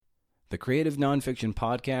The Creative Nonfiction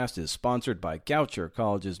Podcast is sponsored by Goucher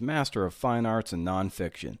College's Master of Fine Arts in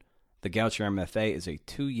Nonfiction. The Goucher MFA is a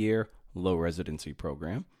 2-year, low-residency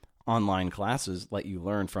program. Online classes let you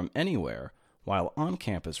learn from anywhere, while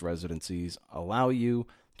on-campus residencies allow you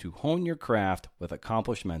to hone your craft with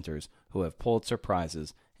accomplished mentors who have Pulitzer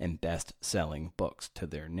Prizes and best-selling books to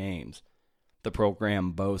their names. The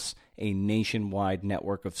program boasts a nationwide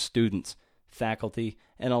network of students, faculty,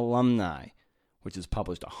 and alumni, which has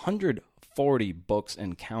published 140 books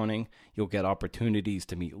and counting. You'll get opportunities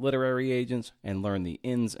to meet literary agents and learn the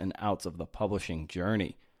ins and outs of the publishing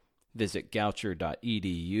journey. Visit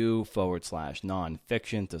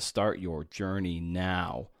goucher.edu/nonfiction to start your journey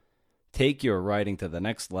now. Take your writing to the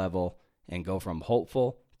next level and go from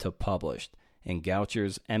hopeful to published in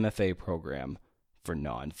Goucher's MFA program for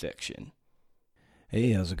nonfiction.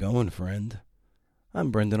 Hey, how's it going, friend? I'm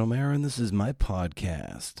Brendan O'Mara, and this is my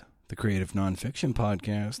podcast, the Creative Nonfiction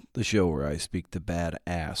Podcast, the show where I speak to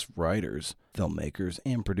badass writers, filmmakers,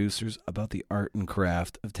 and producers about the art and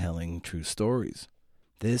craft of telling true stories.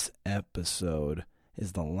 This episode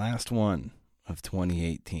is the last one of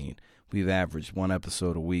 2018. We've averaged one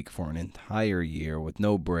episode a week for an entire year with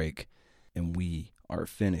no break, and we are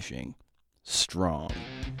finishing strong.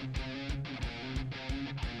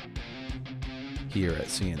 Here at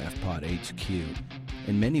CNF Pod HQ,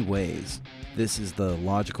 in many ways, this is the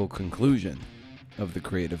logical conclusion of the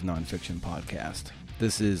Creative Nonfiction Podcast.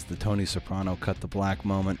 This is the Tony Soprano cut the black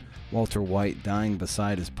moment, Walter White dying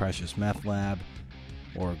beside his precious meth lab,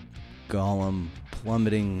 or Gollum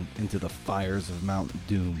plummeting into the fires of Mount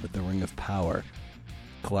Doom with the Ring of Power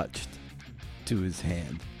clutched to his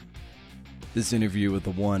hand. This interview with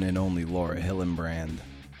the one and only Laura Hillenbrand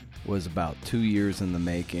was about 2 years in the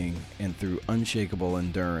making, and through unshakable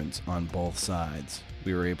endurance on both sides,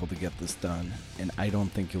 we were able to get this done, and I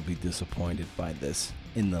don't think you'll be disappointed by this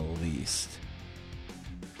in the least.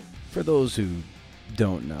 For those who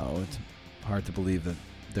don't know, it's hard to believe that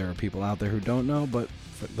there are people out there who don't know, but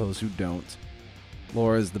for those who don't,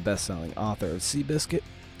 Laura is the best-selling author of Seabiscuit,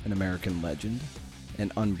 an American legend,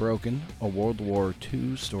 and Unbroken, a World War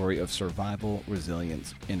II story of survival,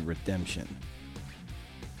 resilience, and redemption.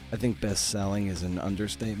 I think best-selling is an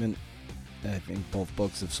understatement. I think both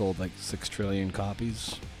books have sold like 6 trillion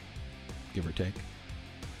copies, give or take.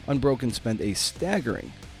 Unbroken spent a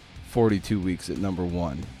staggering 42 weeks at number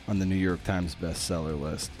 1 on the New York Times bestseller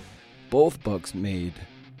list. Both books made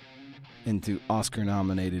into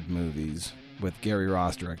Oscar-nominated movies, with Gary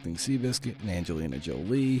Ross directing Seabiscuit and Angelina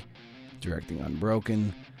Jolie directing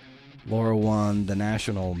Unbroken. Laura won the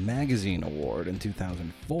National Magazine Award in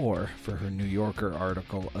 2004 for her New Yorker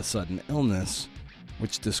article, A Sudden Illness,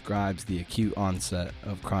 which describes the acute onset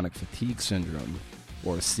of chronic fatigue syndrome,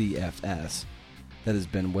 or CFS, that has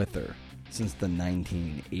been with her since the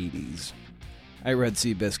 1980s. I read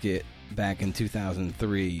Seabiscuit back in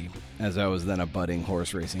 2003, as I was then a budding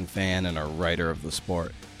horse racing fan and a writer of the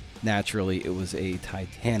sport. Naturally, it was a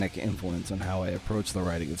titanic influence on how I approached the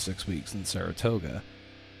writing of 6 Weeks in Saratoga.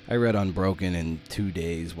 I read Unbroken in 2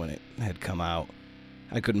 days when it had come out.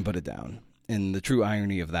 I couldn't put it down. And the true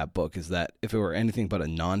irony of that book is that if it were anything but a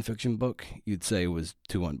nonfiction book, you'd say it was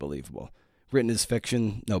too unbelievable. Written as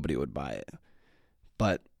fiction, nobody would buy it.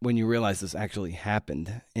 But when you realize this actually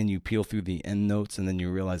happened, and you peel through the endnotes, and then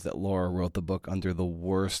you realize that Laura wrote the book under the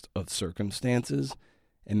worst of circumstances,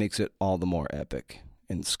 it makes it all the more epic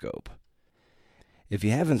in scope. If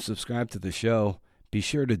you haven't subscribed to the show, be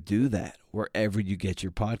sure to do that wherever you get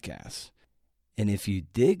your podcasts. And if you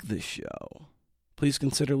dig the show, please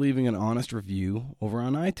consider leaving an honest review over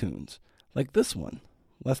on iTunes, like this one,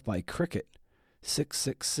 left by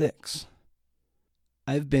Cricket666.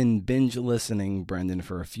 I've been binge listening Brendan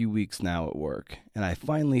for a few weeks now at work, and I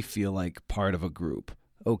finally feel like part of a group.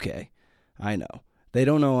 Okay, I know, they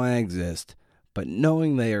don't know I exist, but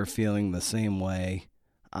knowing they are feeling the same way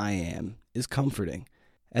I am is comforting.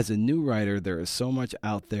 As a new writer, there is so much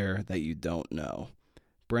out there that you don't know.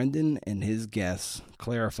 Brendan and his guests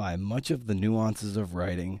clarify much of the nuances of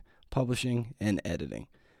writing, publishing, and editing.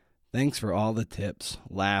 Thanks for all the tips,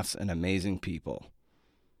 laughs, and amazing people.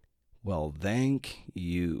 Well, thank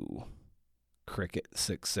you,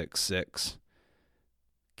 Cricket666.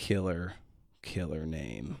 Killer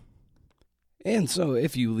name. And so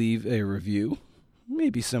if you leave a review,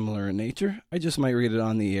 maybe similar in nature, I just might read it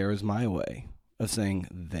on the air as my way of saying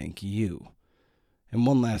thank you. And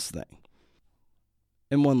one last thing.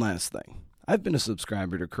 I've been a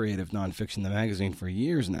subscriber to Creative Nonfiction, the magazine, for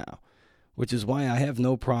years now, which is why I have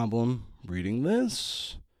no problem reading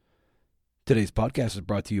this. Today's podcast is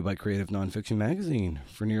brought to you by Creative Nonfiction magazine.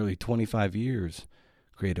 For nearly 25 years,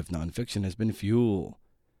 Creative Nonfiction has been fuel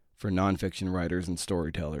for nonfiction writers and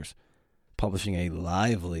storytellers, publishing a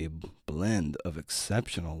lively blend of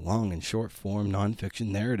exceptional long and short form nonfiction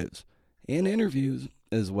narratives and interviews,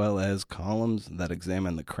 as well as columns that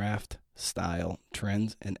examine the craft, style,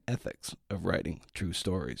 trends, and ethics of writing true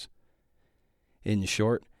stories. In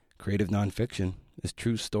short, creative nonfiction is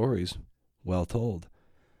true stories well told.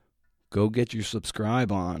 Go get your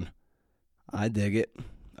subscribe on. I dig it.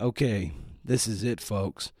 Okay, this is it,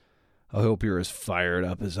 folks. I hope you're as fired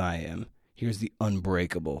up as I am. Here's the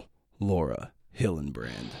unbreakable Laura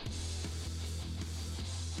Hillenbrand.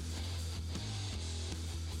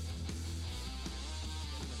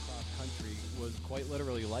 Cross-country was quite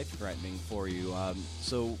literally life-threatening for you.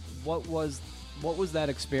 So what was that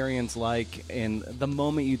experience like, and the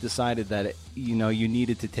moment you decided that you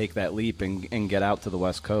needed to take that leap and get out to the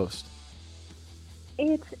West Coast?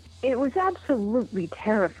 It was absolutely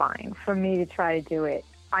terrifying for me to try to do it.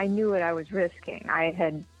 I knew what I was risking. I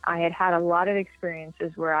had a lot of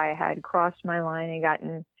experiences where I had crossed my line and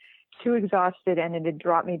gotten too exhausted, and it had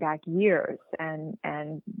dropped me back years. And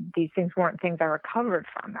these things weren't things I recovered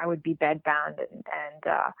from. I would be bedbound,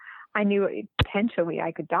 and I knew potentially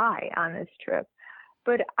I could die on this trip.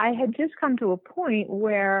 But I had just come to a point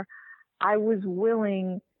where I was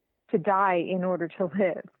willing to die in order to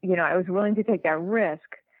live. I was willing to take that risk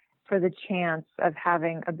for the chance of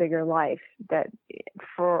having a bigger life that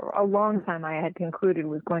for a long time I had concluded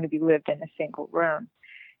was going to be lived in a single room.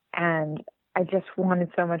 And I just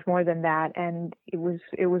wanted so much more than that. And it was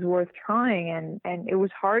worth trying, and it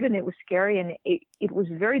was hard and it was scary, and it was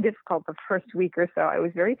very difficult the first week or so. I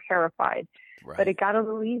was very terrified, right. But it got a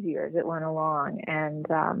little easier as it went along, and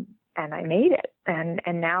I made it. And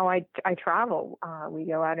now I travel. We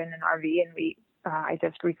go out in an RV, and I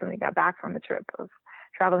just recently got back from a trip of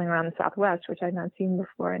traveling around the Southwest, which I'd not seen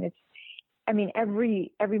before. And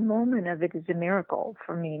every moment of it is a miracle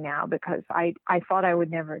for me now, because I thought I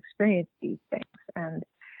would never experience these things. And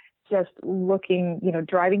just looking,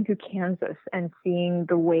 driving through Kansas and seeing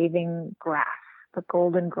the waving grass, the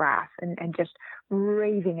golden grass, and just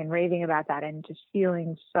raving about that, and just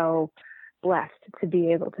feeling so blessed to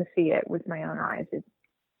be able to see it with my own eyes.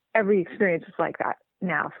 Every experience is like that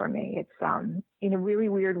now for me. It's in a really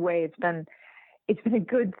weird way, it's been a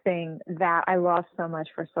good thing that I lost so much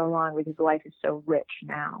for so long, because life is so rich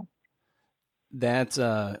now.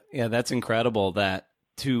 That's incredible that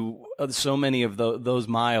to so many of those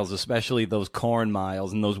miles, especially those corn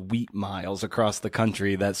miles and those wheat miles across the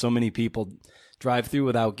country that so many people drive through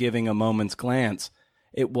without giving a moment's glance.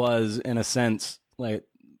 It was, in a sense, like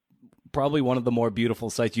probably one of the more beautiful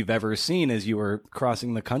sights you've ever seen as you were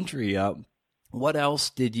crossing the country. What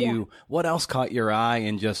else what else caught your eye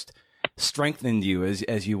and just strengthened you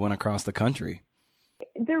as you went across the country?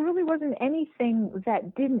 There really wasn't anything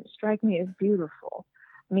that didn't strike me as beautiful.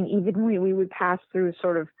 I mean, even when we would pass through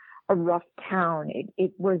sort of a rough town,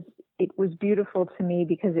 it was beautiful to me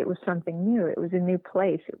because it was something new. It was a new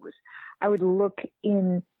place. I would look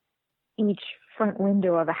in each front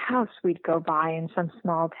window of a house we'd go by in some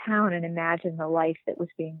small town and imagine the life that was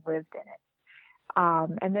being lived in it.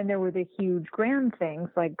 And then there were the huge grand things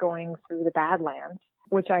like going through the Badlands,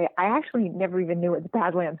 which I actually never even knew what the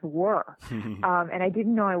Badlands were. And I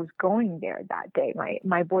didn't know I was going there that day.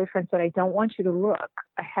 My boyfriend said, I don't want you to look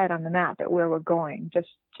ahead on the map at where we're going. Just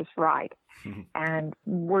ride. And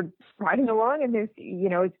we're riding along, and there's,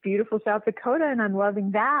 it's beautiful South Dakota, and I'm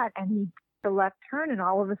loving that. And he took a left turn, and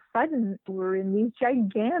all of a sudden we're in these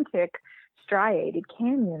gigantic striated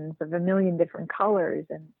canyons of a million different colors.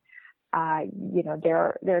 And,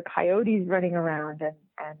 there are coyotes running around,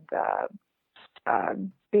 and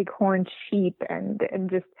bighorn sheep and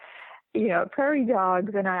just, prairie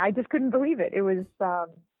dogs. And I just couldn't believe it. It was,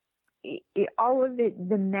 all of it,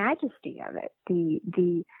 the majesty of it,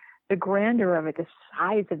 the grandeur of it, the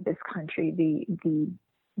size of this country,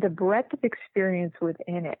 the breadth of experience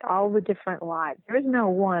within it, all the different lives. There is no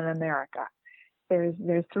one America. There's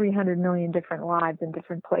 300 million different lives in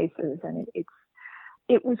different places. And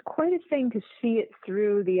it was quite a thing to see it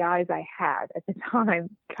through the eyes I had at the time,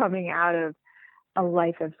 coming out of a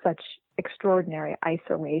life of such extraordinary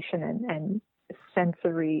isolation and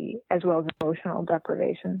sensory as well as emotional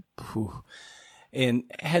deprivation. Ooh. And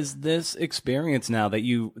has this experience now that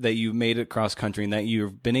you made it cross country and that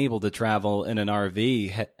you've been able to travel in an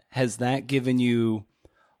RV, has that given you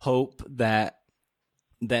hope that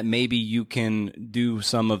maybe you can do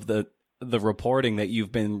some of the reporting that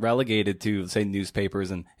you've been relegated to, say,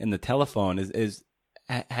 newspapers and the telephone?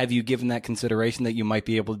 Have you given that consideration that you might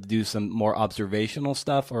be able to do some more observational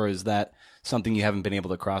stuff, or is that something you haven't been able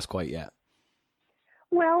to cross quite yet?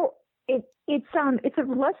 Well, it's of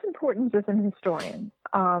less importance as an historian.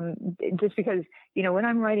 Just because, when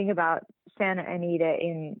I'm writing about Santa Anita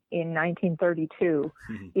in 1932,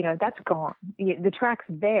 that's gone. The track's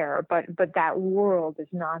there, but that world is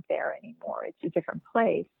not there anymore. It's a different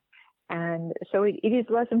place. And so it is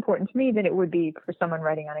less important to me than it would be for someone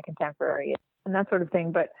writing on a contemporary and that sort of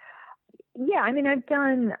thing. But yeah,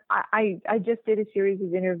 I just did a series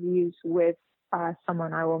of interviews with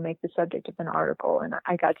someone I will make the subject of an article, and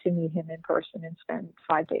I got to meet him in person and spend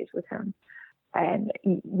 5 days with him. And,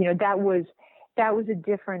 that was a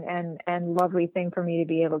different and lovely thing for me to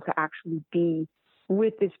be able to actually be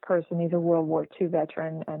with this person. He's a World War II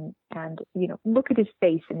veteran, and look at his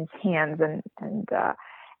face and his hands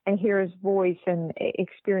and hear his voice and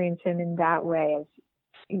experience him in that way, as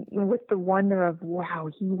with the wonder of, wow,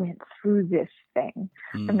 he went through this thing.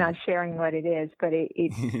 I'm not sharing what it is, but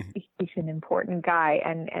he's an important guy.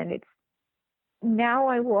 And it's, now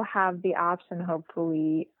I will have the option,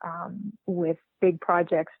 hopefully, with big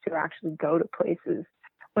projects to actually go to places.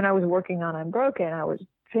 When I was working on Unbroken, I was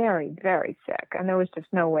very, very sick, and there was just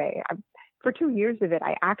no way. For 2 years of it,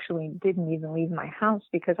 I actually didn't even leave my house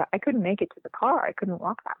because I couldn't make it to the car. I couldn't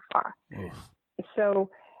walk that far. So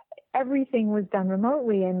everything was done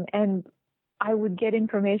remotely, and I would get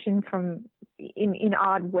information from in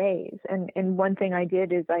odd ways. And one thing I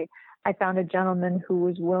did is I found a gentleman who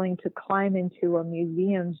was willing to climb into a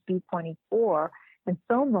museum's B-24 and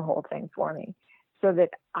film the whole thing for me, so that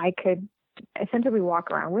I could essentially walk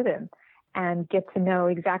around with him and get to know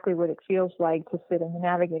exactly what it feels like to sit in the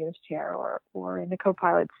navigator's chair or in the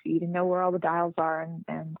co-pilot's seat and know where all the dials are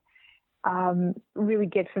and really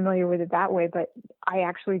get familiar with it that way. But I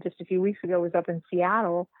actually just a few weeks ago was up in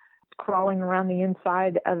Seattle crawling around the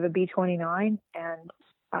inside of a B-29 and,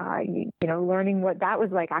 learning what that was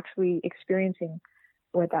like, actually experiencing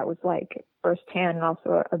what that was like firsthand, and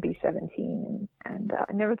also a B-17. And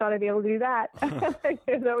I never thought I'd be able to do that.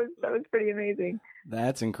 that was pretty amazing.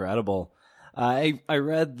 That's incredible. I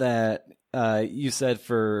read that you said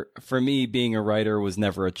for me, being a writer was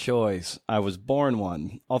never a choice. I was born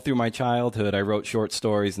one. All through my childhood, I wrote short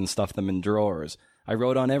stories and stuffed them in drawers. I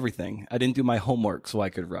wrote on everything. I didn't do my homework so I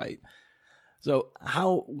could write. So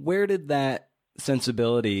where did that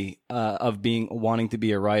sensibility of wanting to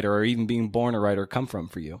be a writer, or even being born a writer, come from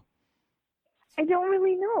for you? I don't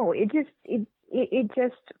really know. It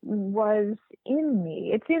just was in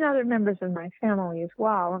me. It's in other members of my family as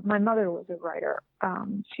well. My mother was a writer.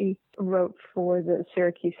 She wrote for the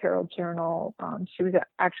Syracuse Herald Journal. She was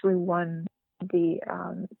actually won it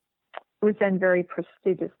was then very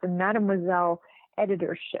prestigious, the Mademoiselle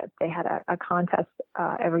editorship. They had a contest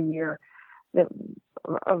every year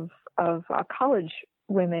of college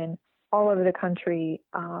women all over the country,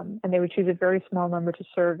 and they would choose a very small number to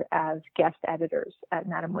serve as guest editors at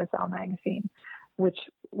Mademoiselle magazine, which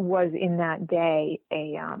was in that day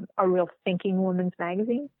a real thinking woman's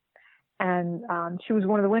magazine. And she was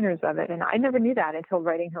one of the winners of it. And I never knew that until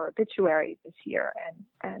writing her obituary this year.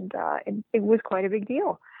 And it was quite a big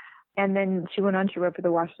deal. And then she went on, she wrote for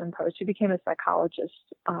the Washington Post. She became a psychologist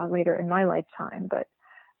later in my lifetime. But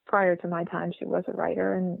prior to my time, she was a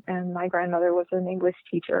writer. And my grandmother was an English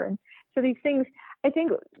teacher. And so these things, I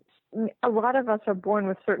think a lot of us are born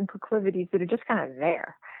with certain proclivities that are just kind of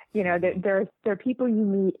there. There are people you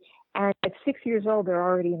meet, and at 6 years old, they're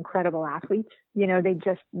already incredible athletes.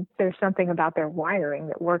 There's something about their wiring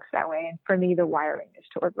that works that way. And for me, the wiring is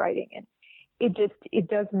toward writing. And it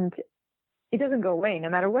doesn't go away. No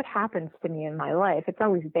matter what happens to me in my life, it's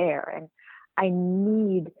always there. And I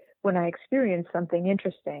need, when I experience something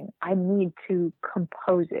interesting, I need to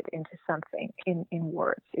compose it into something in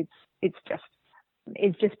words. It's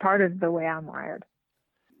just part of the way I'm wired.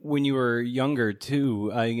 When you were younger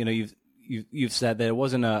too, you've said that it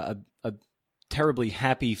wasn't a terribly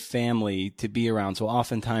happy family to be around. So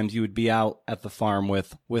oftentimes you would be out at the farm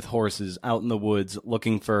with horses, out in the woods,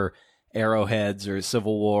 looking for arrowheads or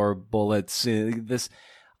Civil War bullets.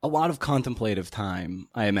 A lot of contemplative time,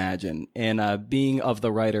 I imagine, and being of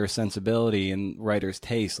the writer's sensibility and writer's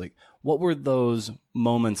taste. Like, what were those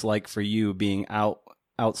moments like for you, being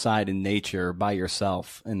outside in nature by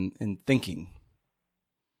yourself and thinking?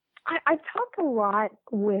 I've talked a lot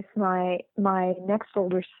with my next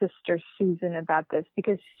older sister, Susan, about this,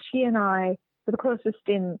 because she and I were the closest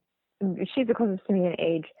she's the closest to me in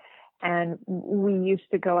age. And we used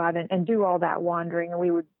to go out and do all that wandering, and we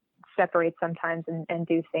would separate sometimes and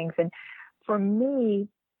do things. And for me,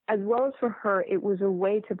 as well as for her, it was a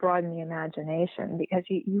way to broaden the imagination, because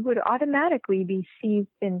you would automatically be seized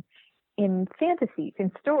in fantasies,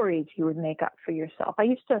 in stories you would make up for yourself.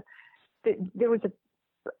 There was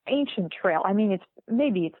ancient trail. I mean,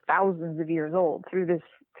 it's thousands of years old through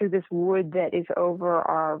this wood that is over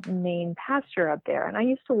our main pasture up there. And I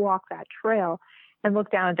used to walk that trail and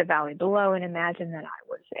look down at the valley below and imagine that I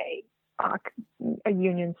was a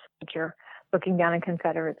Union soldier looking down at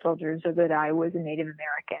Confederate soldiers, or that I was a Native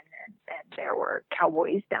American and there were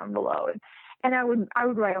cowboys down below. And I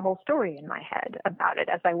would write a whole story in my head about it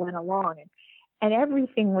as I went along. And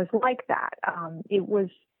everything was like that.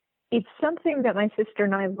 It's something that my sister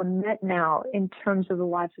and I lament now in terms of the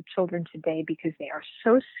lives of children today, because they are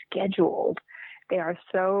so scheduled. They are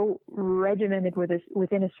so regimented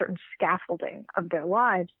within a certain scaffolding of their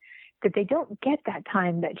lives that they don't get that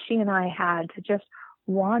time that she and I had to just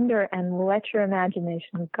wander and let your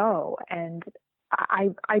imagination go. And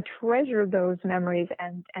I treasure those memories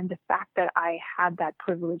and the fact that I had that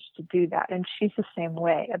privilege to do that. And she's the same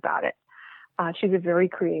way about it. She's a very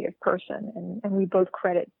creative person, and we both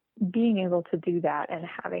credit being able to do that and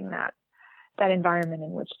having that environment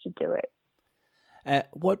in which to do it. At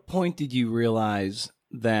what point did you realize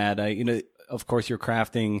that, of course, you're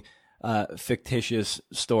crafting fictitious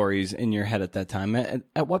stories in your head at that time.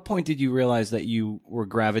 At what point did you realize that you were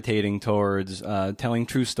gravitating towards telling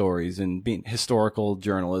true stories and being historical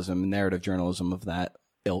journalism, narrative journalism of that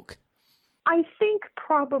ilk? I think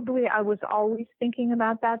probably I was always thinking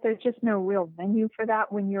about that. There's just no real venue for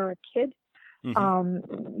that when you're a kid.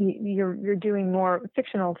 Mm-hmm. You're doing more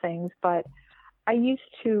fictional things, but I used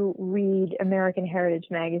to read American Heritage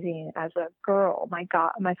magazine as a girl. My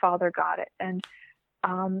father got it, and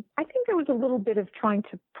I think there was a little bit of trying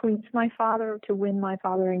to please my father, to win my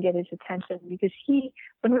father and get his attention, because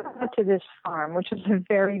when we went to this farm, which was a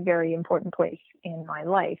very, very important place in my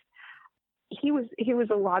life, he was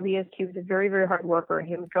a lobbyist. He was a very, very hard worker, and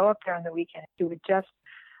he would go up there on the weekend. He would just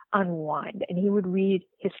unwind, and he would read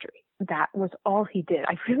history. That was all he did.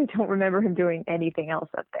 I really don't remember him doing anything else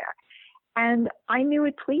up there. And I knew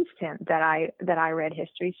it pleased him that I read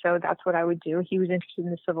history, so that's what I would do. He was interested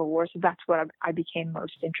in the Civil War, so that's what I became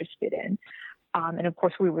most interested in. And of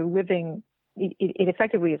course, we were living. It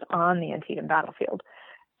effectively is on the Antietam battlefield,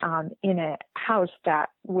 in a house that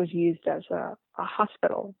was used as a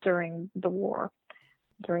hospital during the war,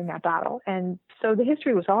 during that battle. And so the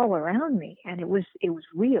history was all around me, and it was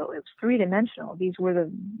real. It was three-dimensional. These were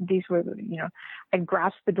the I'd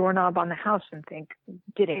grasp the doorknob on the house and think,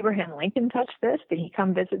 did Abraham Lincoln touch this? Did he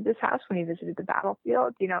come visit this house when he visited the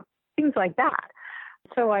battlefield? Things like that.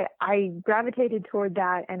 So I gravitated toward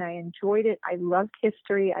that, and I enjoyed it. I loved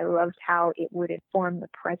history. I loved how it would inform the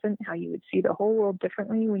present, how you would see the whole world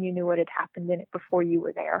differently when you knew what had happened in it before you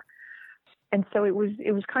were there. And so it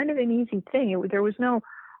was kind of an easy thing. There was no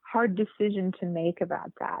hard decision to make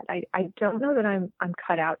about that. I don't know that I'm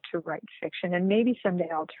cut out to write fiction, and maybe someday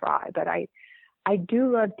I'll try, but I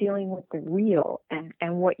do love dealing with the real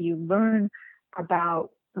and what you learn about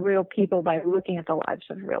real people by looking at the lives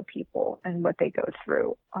of real people and what they go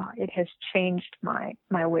through. It has changed my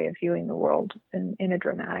way of viewing the world in a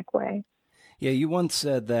dramatic way. Yeah, you once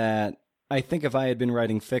said that, I think if I had been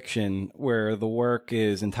writing fiction where the work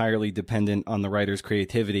is entirely dependent on the writer's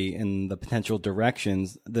creativity and the potential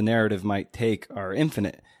directions the narrative might take are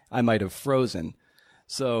infinite, I might have frozen.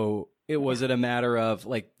 So was it a matter of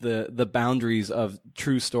like the boundaries of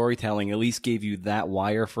true storytelling at least gave you that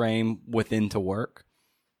wireframe within to work?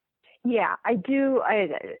 Yeah, I do.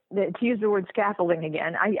 To use the word scaffolding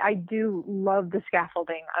again, I do love the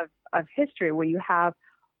scaffolding of history, where you have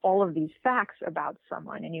all of these facts about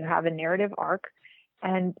someone and you have a narrative arc,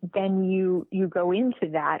 and then you go into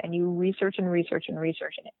that and you research and research and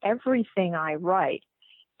research. And everything I write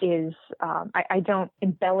is, I don't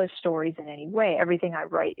embellish stories in any way. Everything I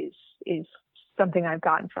write is something I've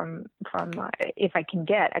gotten from if I can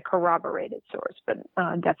get a corroborated source, but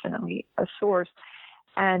definitely a source.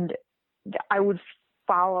 And I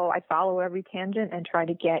follow every tangent and try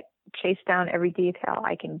to chase down every detail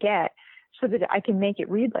I can get, so that I can make it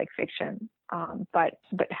read like fiction, but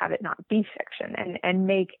have it not be fiction, and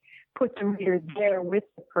put the reader there with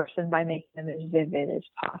the person by making them as vivid as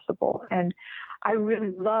possible. And I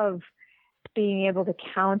really love being able to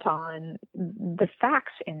count on the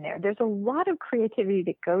facts in there. There's a lot of creativity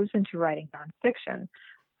that goes into writing nonfiction,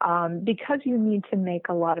 because you need to make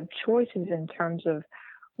a lot of choices in terms of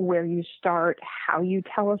where you start, how you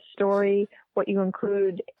tell a story, what you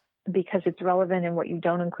include because it's relevant and what you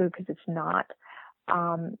don't include because it's not.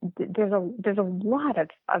 There's a lot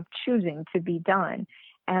of choosing to be done.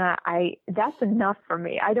 And that's enough for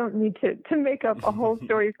me. I don't need to make up a whole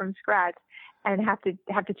story from scratch and have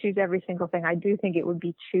to choose every single thing. I do think it would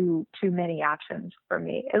be too many options for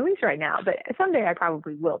me, at least right now. But someday I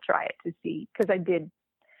probably will try it to see, because I did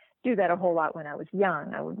do that a whole lot when I was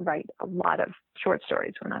young. I would write a lot of short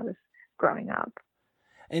stories when I was growing up.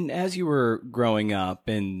 And as you were growing up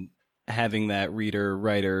and having that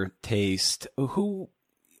reader-writer taste, who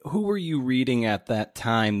were you reading at that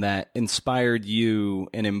time that inspired you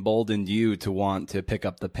and emboldened you to want to pick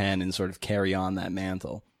up the pen and sort of carry on that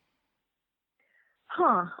mantle?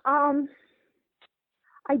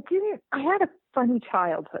 I had a funny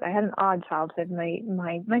childhood. I had an odd childhood. My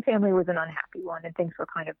family was an unhappy one, and things were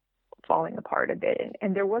kind of falling apart a bit.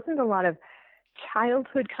 And there wasn't a lot of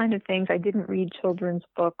childhood kind of things. I didn't read children's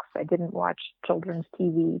books. I didn't watch children's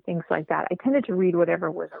TV, things like that. I tended to read whatever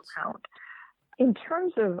was around. In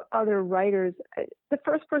terms of other writers, the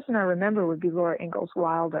first person I remember would be Laura Ingalls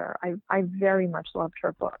Wilder. I very much loved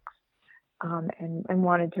her books. And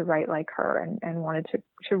wanted to write like her and wanted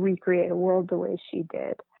to recreate a world the way she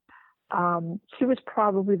did. She was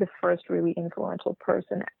probably the first really influential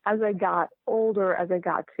person. As I got older, as I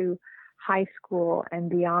got to high school and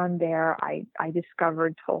beyond there, I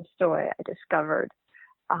discovered Tolstoy. I discovered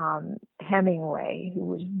Hemingway, who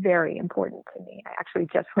was very important to me. I actually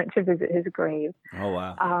just went to visit his grave. Oh,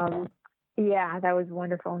 wow. Yeah, that was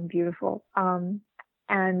wonderful and beautiful. And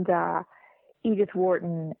Edith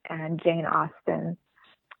Wharton and Jane Austen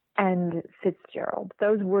and Fitzgerald.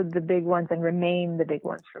 Those were the big ones and remain the big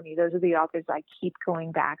ones for me. Those are the authors I keep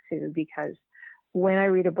going back to because when I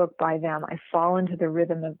read a book by them, I fall into the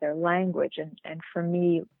rhythm of their language. And for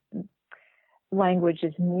me, language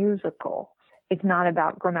is musical. It's not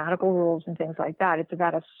about grammatical rules and things like that. It's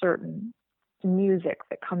about a certain music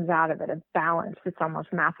that comes out of it, a balance that's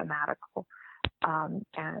almost mathematical.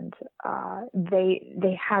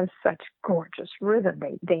 They have such gorgeous rhythm.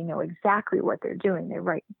 They know exactly what they're doing. They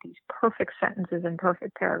write these perfect sentences and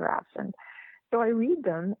perfect paragraphs. And so I read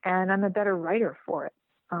them and I'm a better writer for it,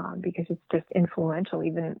 because it's just influential.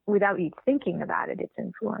 Even without you thinking about it, it's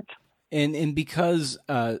influential. And because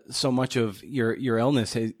so much of your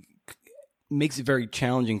illness makes it very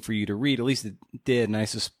challenging for you to read, at least it did.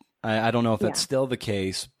 And I don't know if that's still the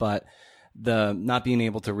case, but the not being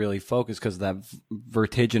able to really focus because of that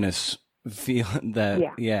vertiginous feel,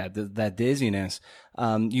 that dizziness.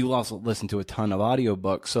 You also listen to a ton of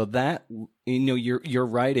audiobooks, so that your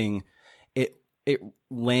writing it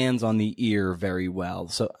lands on the ear very well.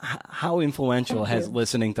 So how influential has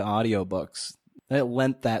listening to audiobooks that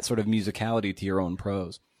lent that sort of musicality to your own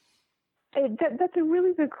prose? That's a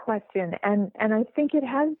really good question, and I think it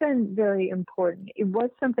has been very important. It was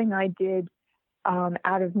something I did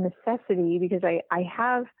out of necessity because I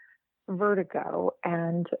have vertigo,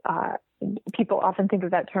 and people often think of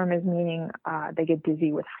that term as meaning they get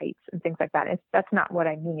dizzy with heights and things like that. That's not what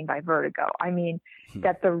I mean by vertigo. I mean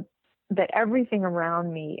that everything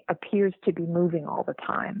around me appears to be moving all the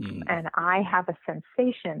time, and I have a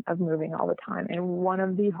sensation of moving all the time. And one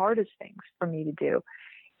of the hardest things for me to do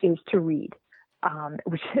is to read.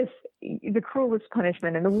 Which is the cruelest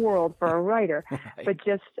punishment in the world for a writer. Right. But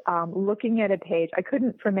just looking at a page, I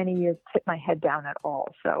couldn't for many years tip my head down at all.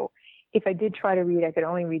 So if I did try to read, I could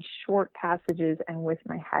only read short passages and with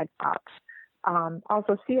my head up.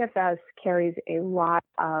 Also, CFS carries a lot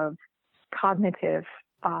of cognitive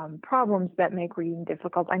problems that make reading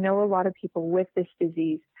difficult. I know a lot of people with this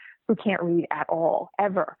disease who can't read at all,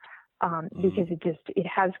 ever. Because it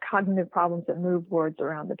has cognitive problems that move words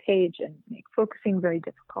around the page and make focusing very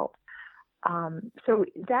difficult. So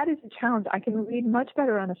that is a challenge. I can read much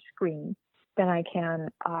better on a screen than I can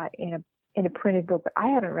in a printed book. But I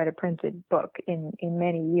haven't read a printed book in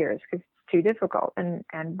many years because it's too difficult. And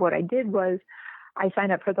what I did was I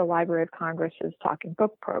signed up for the Library of Congress's Talking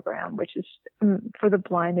Book program, which is for the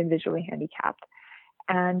blind and visually handicapped.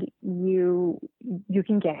 And you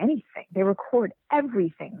can get anything. They record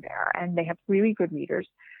everything there, and they have really good readers.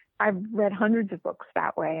 I've read hundreds of books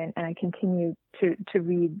that way, and I continue to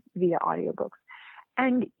read via audiobooks.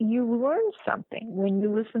 And you learn something when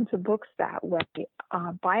you listen to books that way.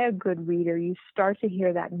 By a good reader, you start to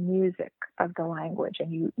hear that music of the language,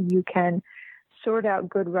 and you can sort out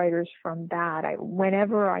good writers from bad.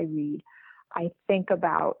 Whenever I read, I think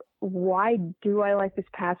about why do I like this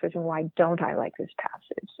passage and why don't I like this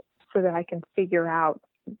passage, so that I can figure out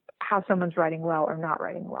how someone's writing well or not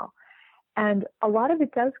writing well. And a lot of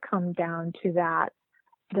it does come down to that,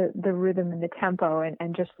 the rhythm and the tempo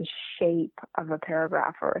and just the shape of a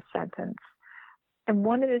paragraph or a sentence. And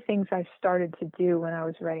one of the things I started to do when I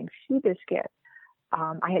was writing Seabiscuit,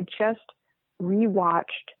 I had just rewatched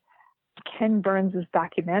Ken Burns'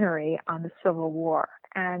 documentary on the Civil War,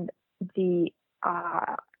 and the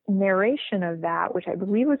narration of that, which I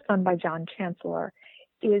believe was done by John Chancellor,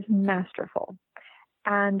 is masterful.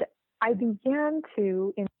 And I began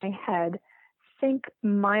to, in my head, think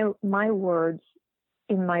my words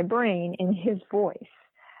in my brain, in his voice,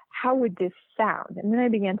 how would this sound? And then I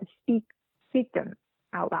began to speak them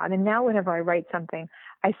out loud. And now whenever I write something,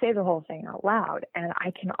 I say the whole thing out loud, and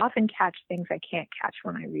I can often catch things I can't catch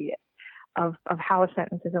when I read it, of how a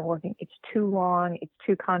sentence isn't working. It's too long, it's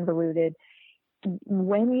too convoluted.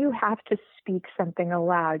 When you have to speak something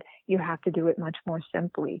aloud, you have to do it much more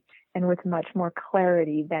simply and with much more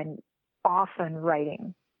clarity than often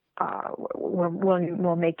writing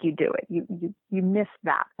will make you do it. You miss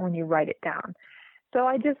that when you write it down. So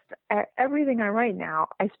everything I write now,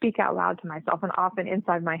 I speak out loud to myself, and often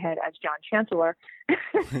inside my head as John Chancellor.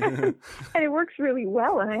 And it works really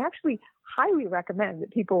well. And I actually highly recommend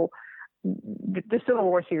that people, the Civil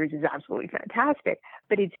War series is absolutely fantastic,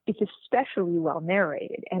 but it's especially well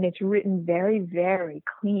narrated, and it's written very, very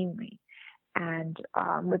cleanly, and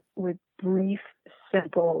with brief,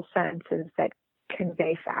 simple sentences that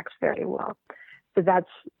convey facts very well. So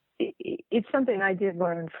it's something I did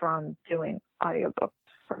learn from doing audiobooks,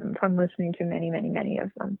 from listening to many, many, many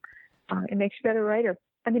of them. It makes you a better writer.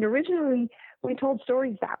 I mean, originally we told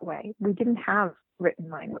stories that way. We didn't have written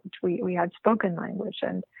language. We had spoken language,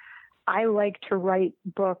 and I like to write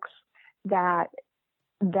books that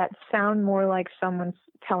sound more like someone's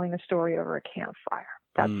telling a story over a campfire.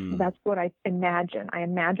 That's what I imagine. I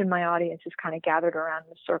imagine my audience is kind of gathered around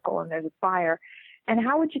the circle, and there's a fire. And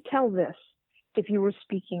how would you tell this if you were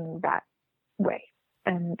speaking that way?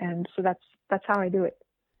 And so that's how I do it.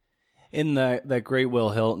 In that great Will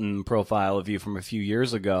Hilton profile of you from a few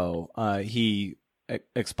years ago, he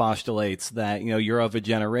expostulates that, you're of a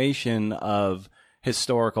generation of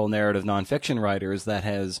historical narrative nonfiction writers that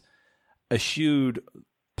has eschewed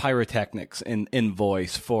pyrotechnics in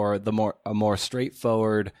voice for a more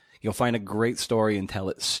straightforward, you'll find a great story and tell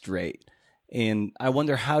it straight. And I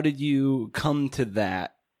wonder, how did you come to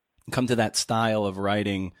that style of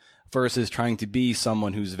writing versus trying to be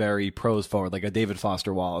someone who's very prose forward, like a David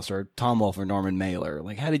Foster Wallace or Tom Wolfe or Norman Mailer?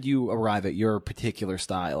 Like, how did you arrive at your particular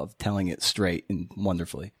style of telling it straight and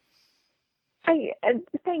wonderfully?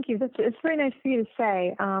 Thank you. It's very nice for you to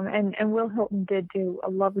say. And Will Hilton did do a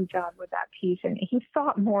lovely job with that piece. And he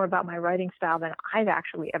thought more about my writing style than I've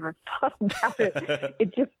actually ever thought about it.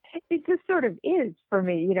 It just sort of is for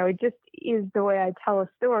me. It just is the way I tell a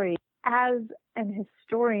story. As an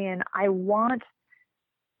historian, I want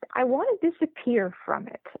to disappear from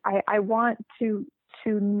it. I want to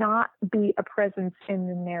not be a presence in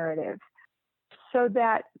the narrative, so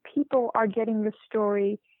that people are getting the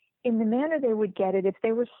story in the manner they would get it if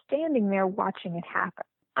they were standing there watching it happen.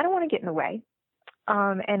 I don't want to get in the way,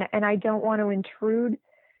 and I don't want to intrude.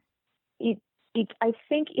 I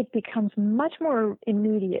think it becomes much more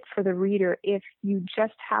immediate for the reader if you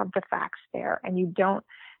just have the facts there, and you don't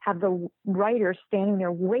have the writer standing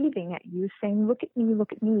there waving at you saying, "Look at me,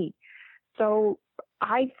 look at me." So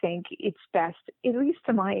I think it's best, at least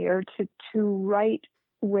to my ear, to write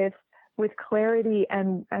with clarity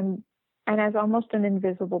and as almost an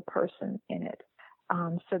invisible person in it,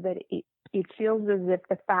 so that it feels as if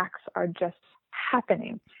the facts are just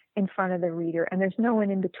happening in front of the reader, and there's no one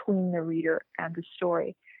in between the reader and the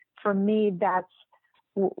story. For me, that's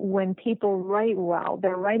when people write well,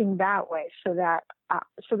 they're writing that way, so that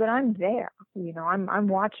I'm there. I'm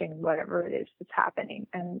watching whatever it is that's happening,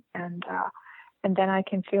 and then I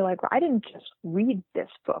can feel like, well, I didn't just read this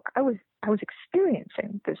book. I was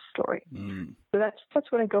experiencing this story. So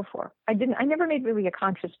that's what I go for. I never made really a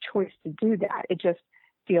conscious choice to do that. It just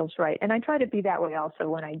feels right. And I try to be that way also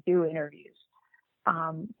when I do interviews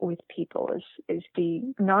with people, is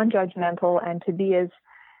be non-judgmental and to be as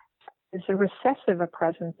a recessive a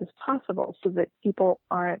presence as possible, so that people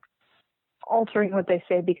aren't altering what they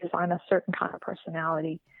say because I'm a certain kind of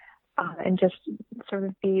personality. And just sort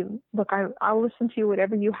of be, look, I'll listen to you,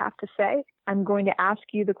 whatever you have to say. I'm going to ask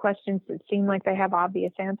you the questions that seem like they have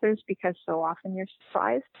obvious answers, because so often you're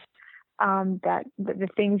surprised that the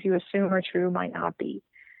things you assume are true might not be.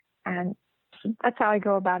 And that's how I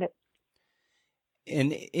go about it.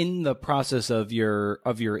 And in the process of your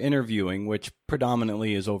interviewing, which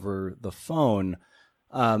predominantly is over the phone,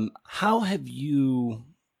 how have you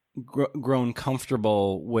grown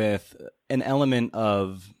comfortable with an element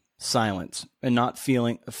of silence and not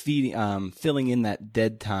filling in that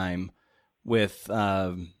dead time with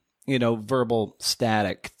verbal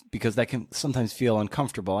static, because that can sometimes feel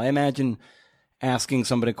uncomfortable? I imagine asking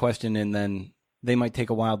somebody a question and then they might take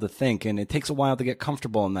a while to think, and it takes a while to get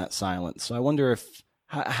comfortable in that silence. So I wonder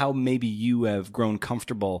how maybe you have grown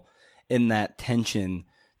comfortable in that tension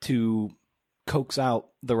to coax out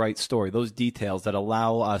the right story, those details that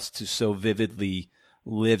allow us to so vividly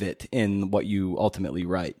live it in what you ultimately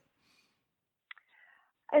write.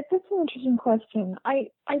 It's such an interesting question. I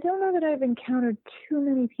don't know that I've encountered too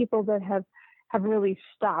many people that have really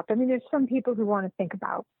stopped. I mean, there's some people who want to think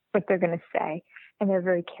about what they're going to say, and they're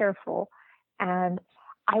very careful. And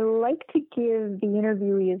I like to give the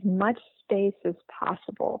interviewee as much space as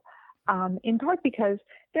possible, in part because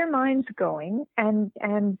their mind's going, and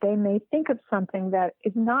they may think of something that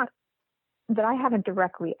is not, that I haven't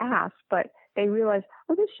directly asked, but they realize,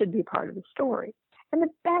 oh, this should be part of the story. And the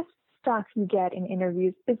best stuff you get in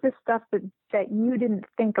interviews is the stuff that you didn't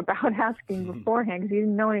think about asking beforehand because you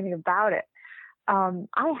didn't know anything about it. When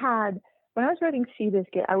I was writing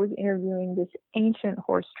Seabiscuit, I was interviewing this ancient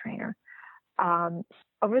horse trainer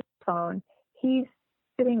over the phone. He's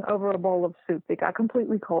sitting over a bowl of soup that got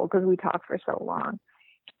completely cold because we talked for so long.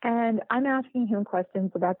 And I'm asking him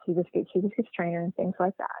questions about Seabiscuit's trainer and things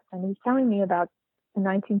like that. And he's telling me about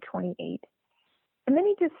 1928. And then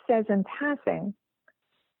he just says in passing,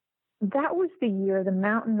 that was the year the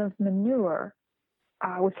mountain of manure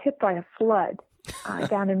was hit by a flood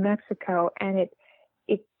down in Mexico, and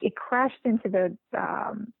it crashed into the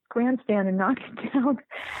grandstand and knocked it down,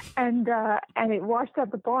 and it washed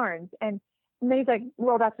out the barns. And then he's like,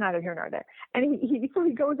 well, that's neither here nor there. And he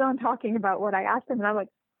goes on talking about what I asked him, and I'm like,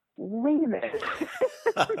 wait a minute,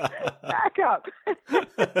 back up.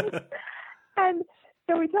 And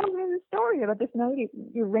so he tells me the story about this night. It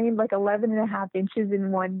rained like 11.5 inches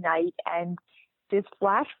in one night, and this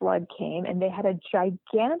flash flood came, and they had a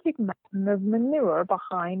gigantic mountain of manure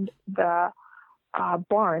behind the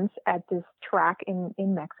barns at this track in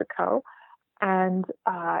Mexico. And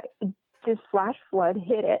this flash flood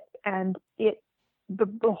hit it, and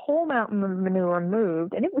the whole mountain of manure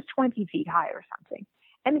moved, and it was 20 feet high or something.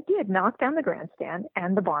 And it did knock down the grandstand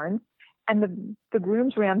and the barns. And the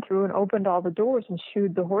grooms ran through and opened all the doors and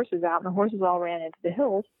shooed the horses out, and the horses all ran into the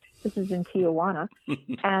hills. This is in Tijuana.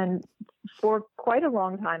 And for quite a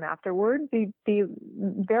long time afterward, the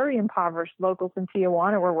very impoverished locals in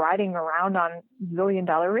Tijuana were riding around on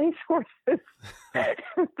 $1 racehorses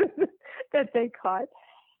that they caught.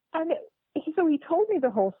 And so he told me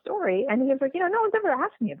the whole story, and he was like, no one's ever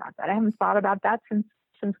asked me about that. I haven't thought about that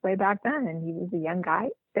since way back then. And he was a young guy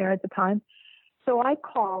there at the time. So I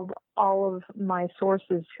called all of my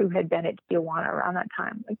sources who had been at Tijuana around that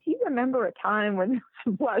time. Like, do you remember a time when there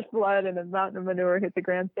was flash flood and a mountain of manure hit the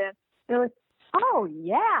grandstand? They're like, oh,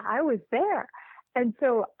 yeah, I was there. And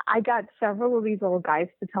so I got several of these old guys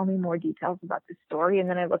to tell me more details about the story. And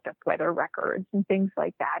then I looked up weather records and things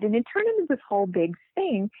like that. And it turned into this whole big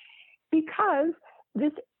thing because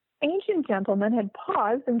this ancient gentleman had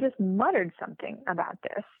paused and just muttered something about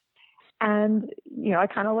this. And, I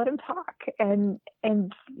kind of let him talk. And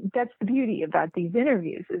that's the beauty about these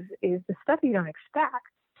interviews is the stuff you don't expect.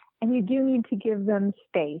 And you do need to give them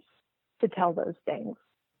space to tell those things.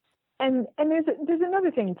 And there's another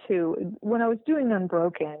thing, too. When I was doing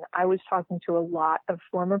Unbroken, I was talking to a lot of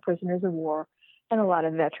former prisoners of war and a lot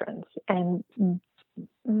of veterans. And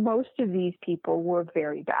most of these people were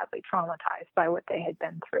very badly traumatized by what they had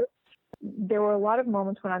been through. There were a lot of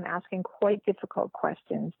moments when I'm asking quite difficult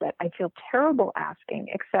questions that I feel terrible asking,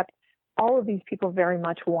 except all of these people very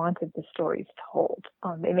much wanted the stories told.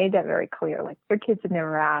 They made that very clear, like their kids had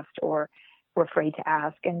never asked or were afraid to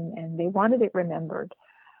ask, and they wanted it remembered.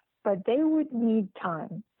 But they would need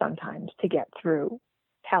time sometimes to get through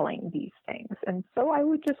telling these things. And so I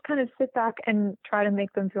would just kind of sit back and try to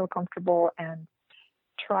make them feel comfortable and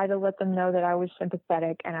try to let them know that I was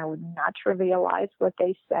sympathetic, and I would not trivialize what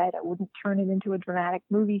they said. I wouldn't turn it into a dramatic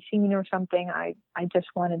movie scene or something. I just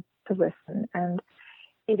wanted to listen, and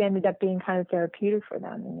it ended up being kind of therapeutic for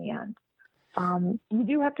them in the end. You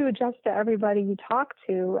do have to adjust to everybody you talk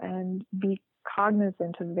to and be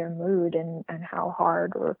cognizant of their mood and how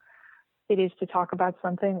hard or it is to talk about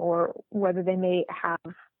something, or whether they may have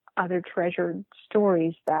other treasured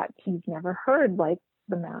stories that you've never heard, like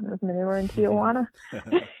the mountain of manure in Tijuana.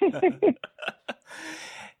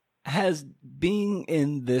 Has being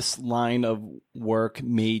in this line of work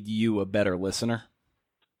made you a better listener?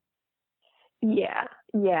 Yeah.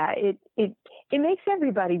 It makes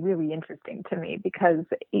everybody really interesting to me because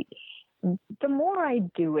the more I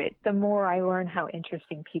do it, the more I learn how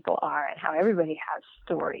interesting people are and how everybody has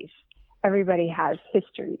stories. Everybody has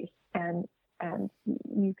histories, and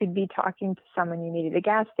you could be talking to someone you meet at a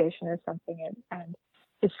gas station or something and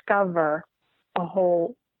discover a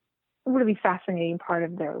whole really fascinating part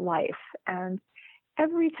of their life. And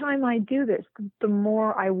every time I do this, the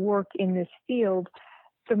more I work in this field,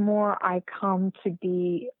 the more I come to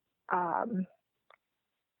be, I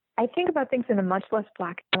think about things in a much less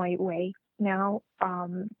black and white way now,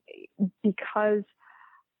 because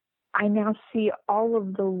I now see all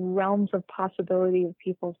of the realms of possibility of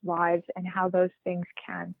people's lives and how those things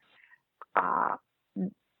can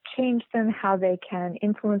change them, how they can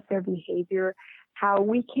influence their behavior, how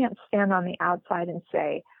we can't stand on the outside and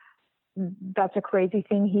say, that's a crazy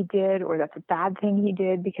thing he did or that's a bad thing he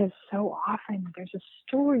did, because so often there's a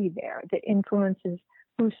story there that influences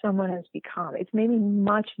who someone has become. It's made me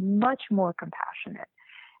much, much more compassionate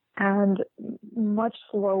and much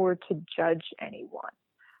slower to judge anyone.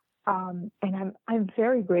 And I'm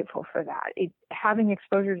very grateful for that. Having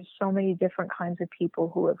exposure to so many different kinds of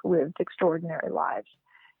people who have lived extraordinary lives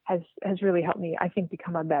has really helped me, I think,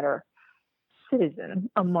 become a better citizen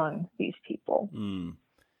among these people. Mm.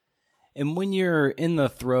 And when you're in the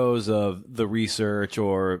throes of the research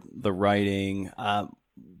or the writing,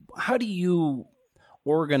 how do you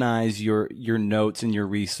organize your notes and your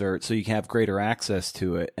research so you can have greater access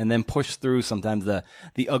to it, and then push through sometimes the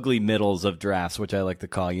ugly middles of drafts, which I like to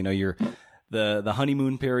call, you're the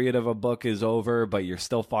honeymoon period of a book is over, but you're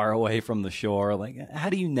still far away from the shore. Like, how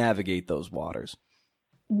do you navigate those waters?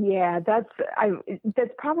 Yeah, that's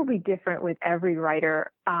probably different with every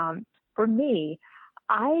writer. For me,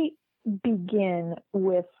 I begin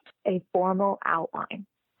with a formal outline.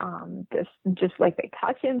 Just like they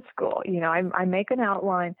touch in school, I make an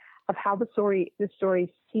outline of how the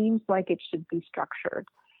story seems like it should be structured.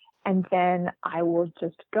 And then I will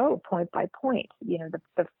just go point by point.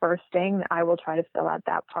 The first thing, I will try to fill out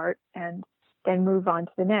that part and then move on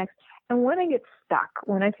to the next. And when I get stuck,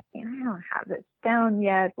 when I think, I don't have this down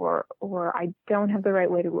yet, or I don't have the right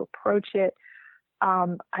way to approach it,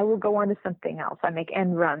 I will go on to something else. I make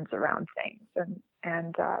end runs around things.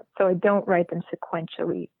 And so I don't write them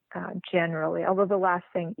sequentially generally, although the last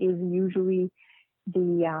thing is usually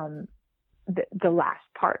the last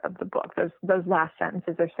part of the book. Those last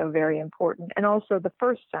sentences are so very important. And also the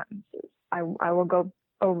first sentences, I will go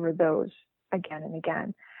over those again and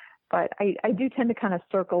again. But I do tend to kind of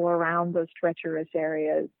circle around those treacherous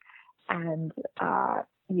areas. And,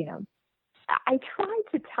 I try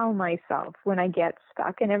to tell myself when I get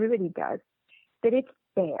stuck, and everybody does, that it's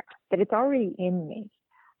there, that it's already in me.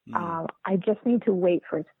 I just need to wait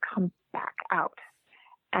for it to come back out.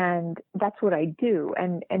 And that's what I do.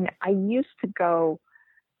 And I used to go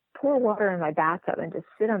pour water in my bathtub and just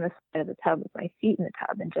sit on the side of the tub with my feet in the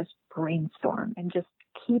tub and just brainstorm and just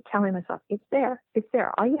keep telling myself, it's there, it's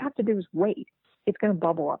there. All you have to do is wait. It's going to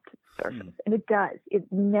bubble up to the surface. And it does. It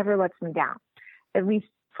never lets me down, at least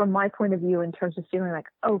from my point of view, in terms of feeling like,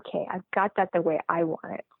 okay, I've got that the way I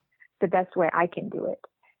want it, the best way I can do it.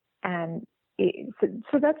 And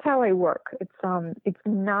so that's how I work. It's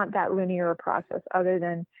not that linear a process, other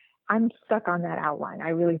than I'm stuck on that outline. I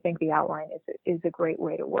really think the outline is a great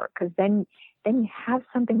way to work, because then you have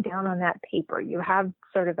something down on that paper. You have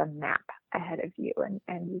sort of a map ahead of you,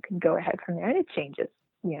 and you can go ahead from there. And it changes,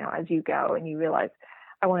 as you go, and you realize,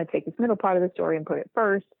 I want to take this middle part of the story and put it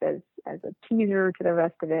first as a teaser to the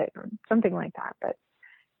rest of it, or something like that. But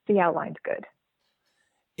the outline's good.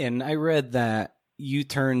 And I read that you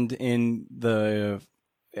turned in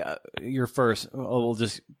your first, we'll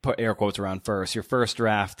just put air quotes around first, your first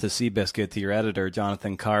draft to Seabiscuit to your editor,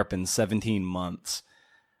 Jonathan Karp, in 17 months.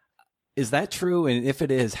 Is that true? And if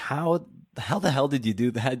it is, how the hell did you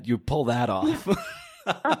do that? You pull that off?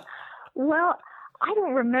 Well, I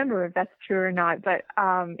don't remember if that's true or not, but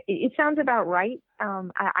it sounds about right.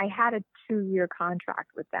 I had a 2-year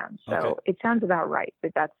contract with them, so okay. It sounds about right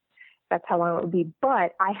that that's how long it would be.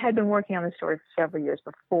 But I had been working on the story for several years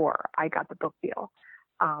before I got the book deal.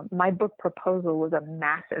 My book proposal was a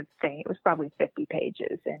massive thing. It was probably 50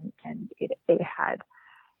 pages, and it had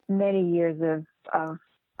many years of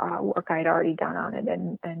work I'd already done on it,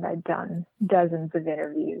 and I'd done dozens of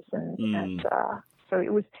interviews, and so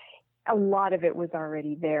it was. A lot of it was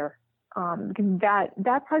already there.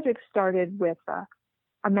 That project started with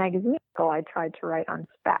a magazine article I tried to write on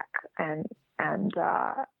spec, and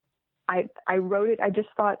I wrote it. I just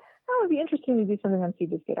thought, it'd be interesting to do something on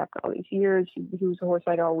Seabiscuit after all these years. He was a horse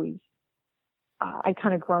I'd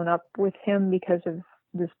kind of grown up with him because of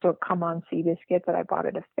this book, Come On Seabiscuit, that I bought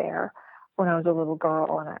at a fair when I was a little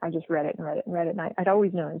girl, and I just read it, and I'd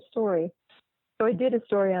always known his story. So I did a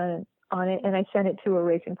story on it, and I sent it to a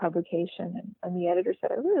racing publication, and the editor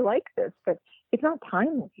said, I really like this, but it's not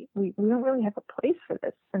timely. We don't really have a place for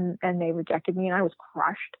this. And they rejected me, and I was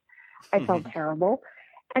crushed. I felt terrible.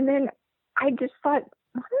 And then I just thought,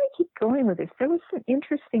 why don't I keep going with this? There was some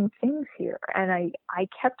interesting things here. And I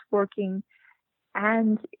kept working,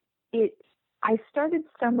 and I started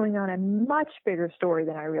stumbling on a much bigger story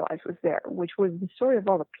than I realized was there, which was the story of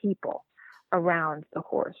all the people around the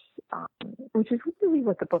horse. which is really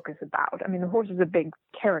what the book is about. I mean, the horse is a big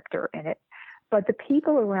character in it, but the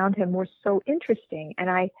people around him were so interesting.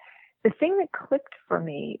 And the thing that clicked for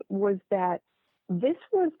me was that this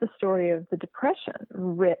was the story of the Depression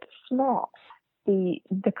writ small. The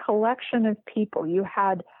collection of people. You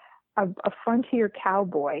had a frontier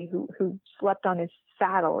cowboy who slept on his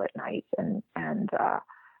saddle at night, and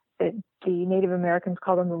the Native Americans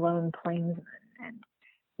called him the Lone Plainsman. And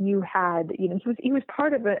you had, he was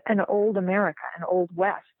part of an old America, an old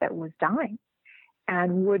West that was dying,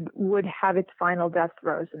 and would have its final death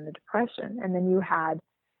throes in the Depression. And then you had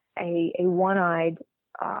a one-eyed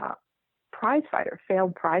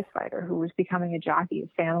failed prize fighter who was becoming a jockey. His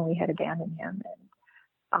family had abandoned him,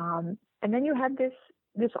 and then you had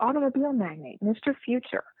this automobile magnate, Mr.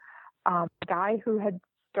 Future, a guy who had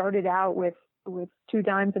started out with 2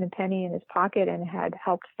 dimes and a penny in his pocket and had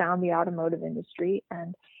helped found the automotive industry.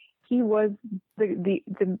 And he was the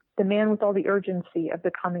man with all the urgency of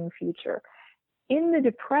the coming future. In the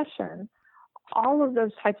Depression, all of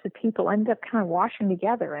those types of people ended up kind of washing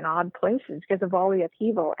together in odd places because of all the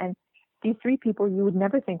upheaval. And these 3 people you would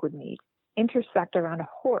never think would meet intersect around a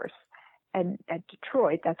horse. And at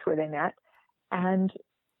Detroit, that's where they met. And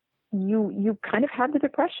you kind of had the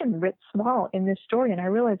Depression writ small in this story. And I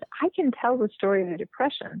realized I can tell the story of the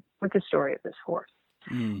Depression with the story of this horse.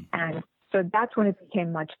 And so that's when it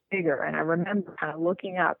became much bigger. And I remember kind of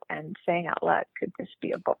looking up and saying out loud, could this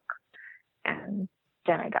be a book? And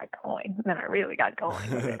then I got going. Then I really got going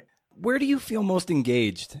with it. Where do you feel most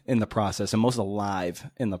engaged in the process and most alive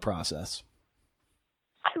in the process?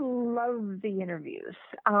 I love the interviews.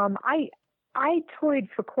 I toyed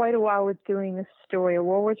for quite a while with doing this story, a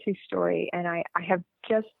World War II story, and I have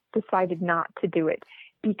just decided not to do it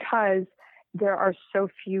because there are so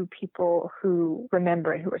few people who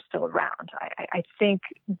remember it who are still around. I think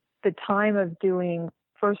the time of doing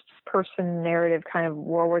first-person narrative kind of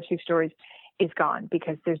World War II stories is gone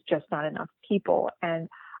because there's just not enough people. And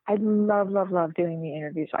I love, love, love doing the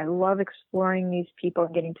interviews. I love exploring these people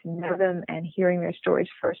and getting to know them and hearing their stories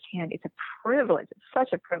firsthand. It's a privilege. It's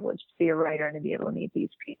such a privilege to be a writer and to be able to meet these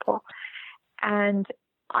people. And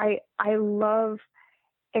I love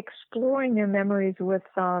exploring their memories with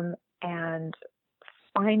them and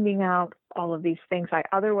finding out all of these things I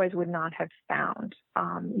otherwise would not have found.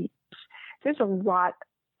 There's a lot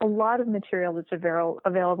of material that's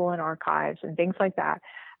available in archives and things like that,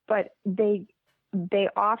 but they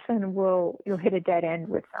often you'll hit a dead end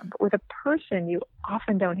with them. But with a person, you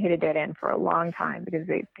often don't hit a dead end for a long time because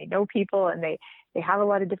they know people and they have a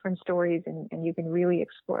lot of different stories and you can really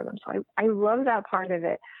explore them. So I love that part of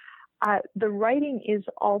it. The writing is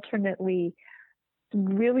alternately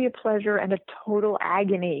really a pleasure and a total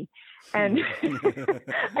agony. And,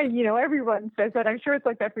 everyone says that. I'm sure it's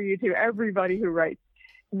like that for you too. Everybody who writes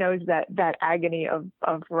knows that agony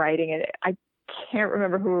of writing. And I can't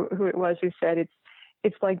remember who it was who said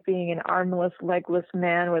it's like being an armless, legless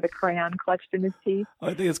man with a crayon clutched in his teeth.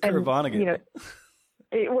 I think it's Kurt Vonnegut.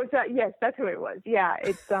 It was that. Yes, that's who it was. Yeah,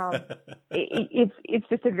 it's it's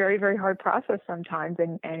just a very, very hard process sometimes,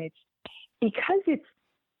 and it's because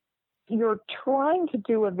you're trying to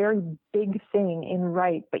do a very big thing in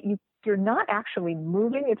right, but you're not actually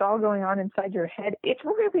moving. It's all going on inside your head. It's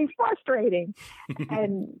really frustrating.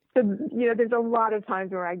 And so, there's a lot of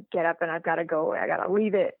times where I get up and I've got to go away. I got to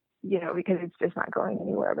leave it, because it's just not going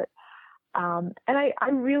anywhere. But, and I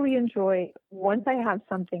really enjoy once I have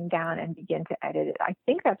something down and begin to edit it. I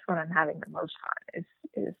think that's when I'm having the most fun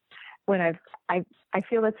is when I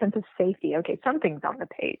feel that sense of safety. Okay, something's on the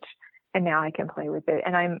page and now I can play with it.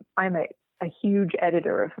 And I'm a huge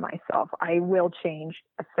editor of myself. I will change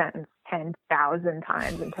a sentence 10,000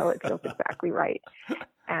 times until it feels exactly right.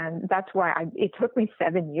 And that's why it took me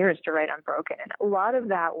 7 years to write Unbroken. And a lot of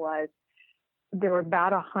that was, there were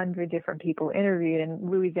about 100 different people interviewed, and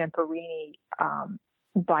Louis Zamperini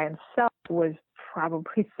by himself was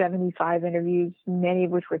probably 75 interviews, many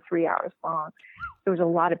of which were 3 hours long. There was a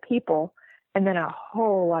lot of people and then a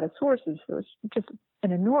whole lot of sources. So it was just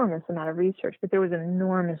an enormous amount of research, but there was an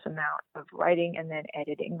enormous amount of writing and then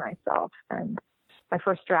editing myself. And my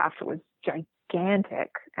first draft was gigantic.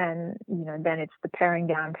 And, then it's the paring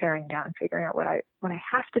down, figuring out what I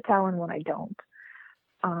have to tell and what I don't.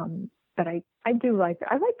 But I do like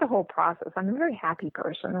the whole process. I'm a very happy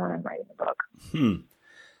person when I'm writing a book.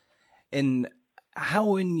 And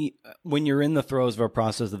how, when you're in the throes of a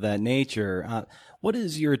process of that nature, what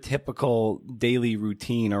is your typical daily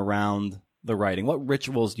routine around the writing? What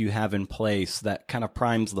rituals do you have in place that kind of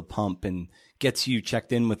primes the pump and gets you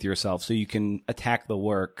checked in with yourself so you can attack the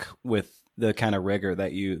work with the kind of rigor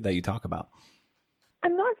that you talk about?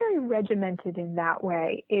 I'm not very regimented in that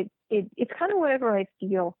way. it's kind of whatever I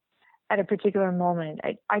feel at a particular moment.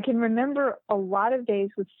 I can remember a lot of days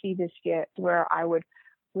with See This Get where I would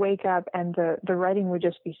wake up and the writing would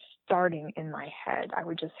just be starting in my head. I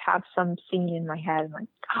would just have some scene in my head and like,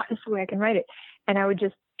 God, this is the way I can write it. And I would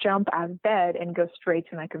just jump out of bed and go straight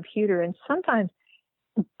to my computer. And sometimes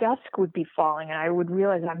dusk would be falling and I would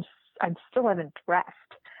realize I still haven't dressed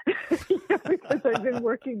because I've been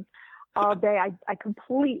working all day. I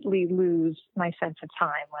completely lose my sense of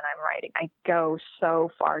time when I'm writing. I go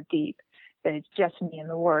so far deep that it's just me and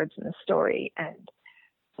the words and the story and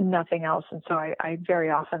nothing else. And so I very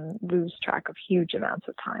often lose track of huge amounts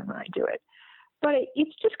of time when I do it. But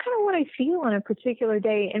it's just kind of what I feel on a particular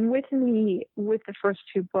day. And with the first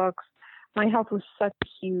two books, my health was such a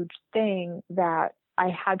huge thing that I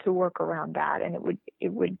had to work around that. And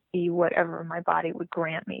it would be whatever my body would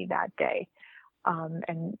grant me that day.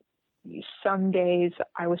 And some days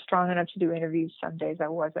I was strong enough to do interviews. Some days I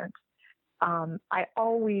wasn't. I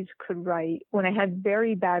always could write. When I had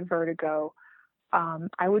very bad vertigo,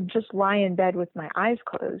 I would just lie in bed with my eyes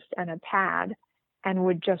closed and a pad and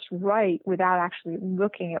would just write without actually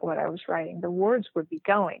looking at what I was writing. The words would be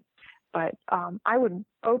going, but I would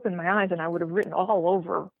open my eyes and I would have written all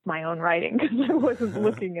over my own writing because I wasn't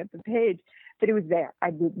looking at the page, but it was there.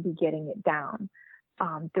 I'd be getting it down.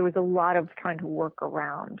 There was a lot of trying to work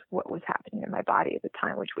around what was happening in my body at the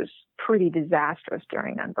time, which was pretty disastrous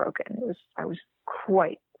during Unbroken. I was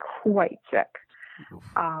quite sick.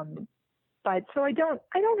 But so I don't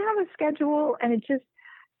have a schedule, and it just,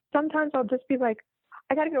 sometimes I'll just be like,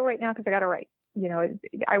 I got to go right now because I got to write.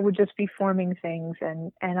 I would just be forming things,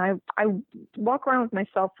 and I walk around with my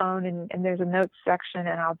cell phone, and there's a notes section,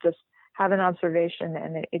 and I'll just have an observation,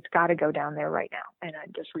 and it's got to go down there right now, and I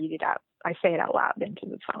just read it out. I say it out loud into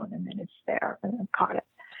the phone, and then it's there, and I've caught it.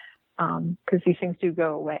 Because these things do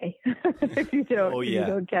go away if you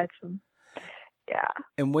don't catch them. Yeah.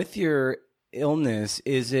 And with your illness,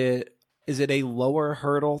 is it a lower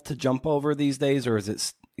hurdle to jump over these days, or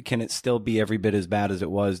can it still be every bit as bad as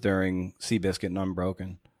it was during Seabiscuit and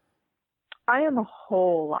Unbroken? I am a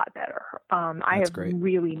whole lot better. I have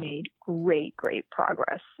really made great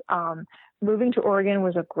progress. Moving to Oregon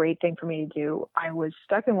was a great thing for me to do. I was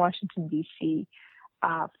stuck in Washington, D.C.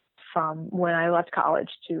 From when I left college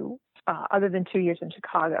to, other than 2 years in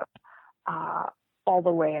Chicago, all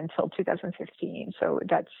the way until 2015. So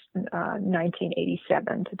that's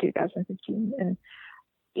 1987 to 2015. And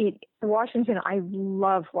Washington, I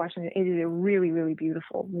love Washington. It is a really, really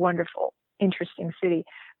beautiful, wonderful, interesting city,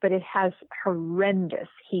 but it has horrendous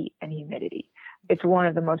heat and humidity. It's one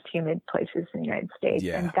of the most humid places in the United States.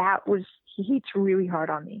 Yeah. And heat's really hard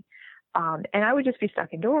on me. And I would just be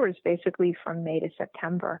stuck indoors basically from May to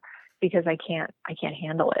September because I can't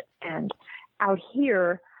handle it. And out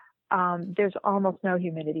here, there's almost no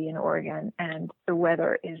humidity in Oregon, and the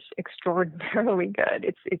weather is extraordinarily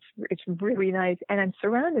good. It's really nice, and I'm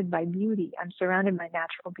surrounded by beauty. I'm surrounded by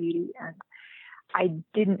natural beauty, and I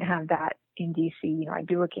didn't have that in DC. I'd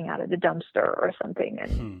be looking out at the dumpster or something,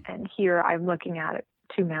 and here I'm looking at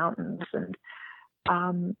two mountains, and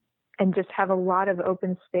just have a lot of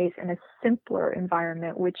open space and a simpler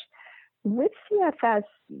environment. Which, with CFS,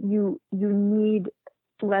 you need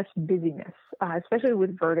less busyness, especially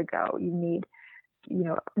with vertigo. You need,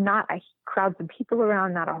 not crowds of people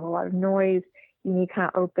around, not a whole lot of noise. You need kind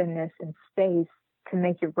of openness and space to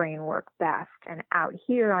make your brain work best. And out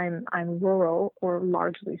here, I'm rural, or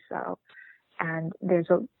largely so, and there's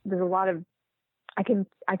a lot of, I can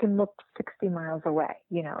look 60 miles away,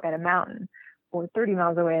 at a mountain, or 30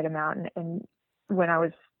 miles away at a mountain. And when I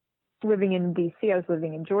was living in DC, I was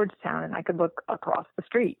living in Georgetown, and I could look across the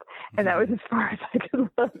street, and that was as far as I could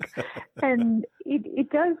look. And it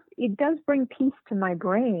does bring peace to my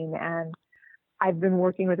brain. And I've been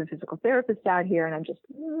working with a physical therapist out here, and I'm just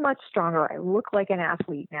much stronger. I look like an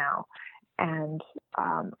athlete now, and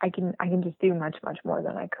I can just do much more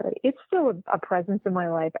than I could. It's still a presence in my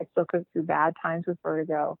life. I still go through bad times with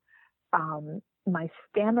vertigo. My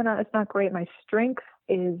stamina is not great. My strength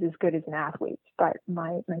is as good as an athlete's, but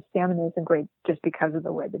my stamina isn't great just because of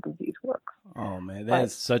the way the disease works. Oh man,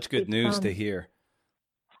 that's such good news to hear.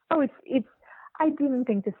 Oh, it's. I didn't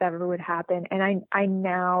think this ever would happen, and I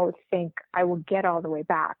now think I will get all the way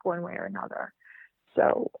back one way or another.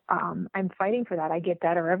 So I'm fighting for that. I get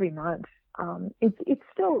better every month. It's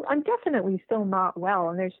still, I'm definitely still not well,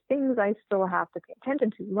 and there's things I still have to pay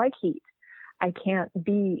attention to, like heat. I can't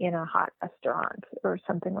be in a hot restaurant or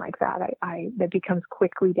something like that. That becomes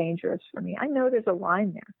quickly dangerous for me. I know there's a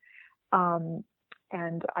line there.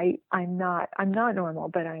 And I'm not normal,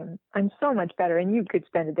 but I'm so much better. And you could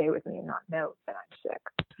spend a day with me and not know that I'm sick.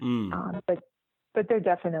 But but there are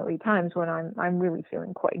definitely times when I'm really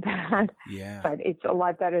feeling quite bad. Yeah. But it's a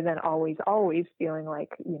lot better than always feeling like,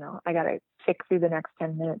 I got to tick through the next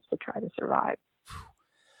 10 minutes to try to survive.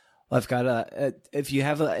 Well, I've got if you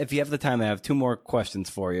have the time, I have two more questions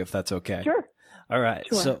for you, if that's okay. Sure. All right.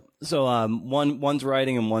 Sure. So one's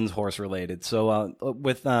riding and one's horse related. So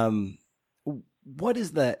with what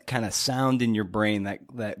is that kind of sound in your brain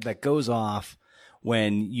that goes off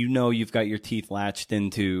when you've got your teeth latched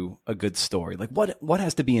into a good story? Like what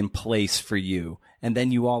has to be in place for you? And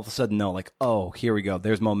then you all of a sudden know, like, oh, here we go.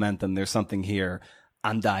 There's momentum. There's something here.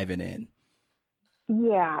 I'm diving in.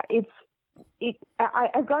 Yeah,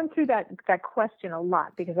 I've gone through that question a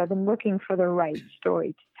lot because I've been looking for the right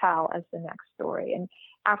story to tell as the next story. And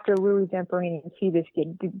after Louis Zamperini and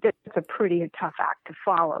Seabiscuit, that's a pretty tough act to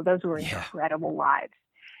follow. Those were incredible lives.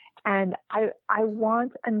 And I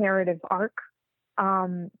want a narrative arc.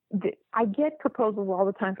 I get proposals all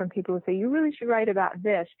the time from people who say, you really should write about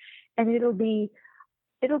this. And it'll be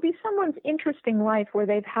someone's interesting life where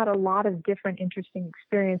they've had a lot of different interesting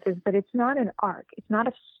experiences, but it's not an arc. It's not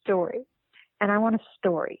a story. And I want a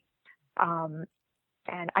story.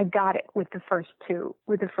 And I got it with the first two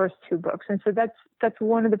books. And so that's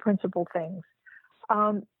one of the principal things.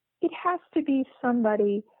 It has to be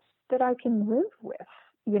somebody that I can live with,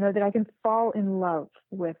 that I can fall in love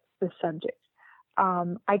with the subject.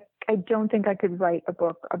 I don't think I could write a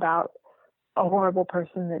book about a horrible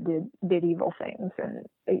person that did evil things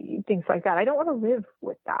and things like that. I don't want to live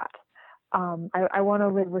with that. I want to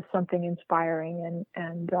live with something inspiring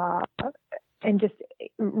and just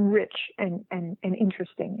rich and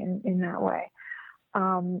interesting in that way.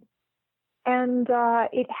 And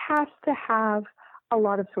it has to have a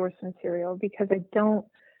lot of source material because I don't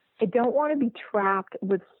want to be trapped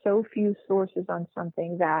with so few sources on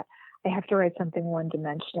something that I have to write something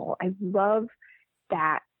one-dimensional. I love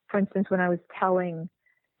that. For instance, when I was telling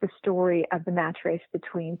the story of the match race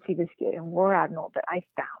between Seabiscuit and War Admiral, that I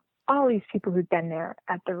found all these people who'd been there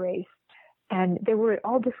at the race. And they were at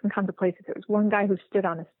all different kinds of places. There was one guy who stood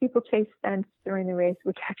on a steeplechase fence during the race,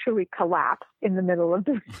 which actually collapsed in the middle of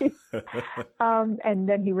the race. And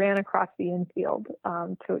then he ran across the infield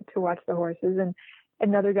to watch the horses. And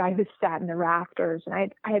another guy who sat in the rafters.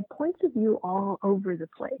 And I had points of view all over the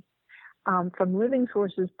place. From living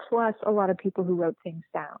sources, plus a lot of people who wrote things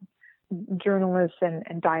down, journalists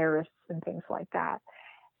and diarists and things like that.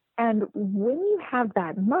 And when you have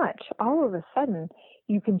that much, all of a sudden,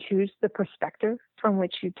 you can choose the perspective from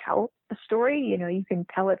which you tell a story. You can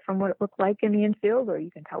tell it from what it looked like in the infield, or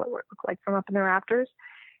you can tell it what it looked like from up in the rafters.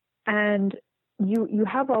 And you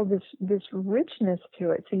have all this richness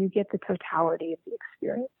to it, so you get the totality of the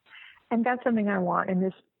experience. And that's something I want. And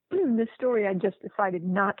this story I just decided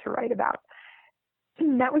not to write about.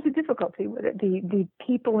 That was a difficulty with it. The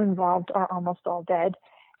people involved are almost all dead,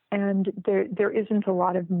 and there isn't a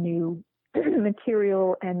lot of new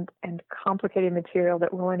material and complicated material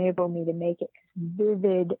that will enable me to make it as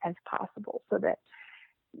vivid as possible, so that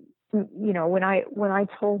when I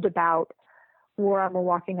told about War Admiral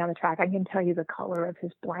walking down the track, I can tell you the color of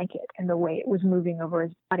his blanket and the way it was moving over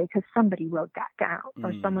his body because somebody wrote that down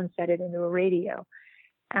or someone said it into a radio.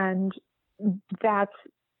 And that's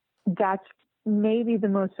maybe the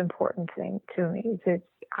most important thing to me, is that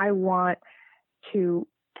I want to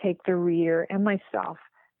take the reader and myself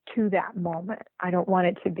to that moment. I don't want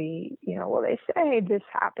it to be, well, they say this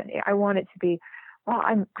happened. I want it to be, well,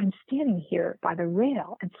 I'm standing here by the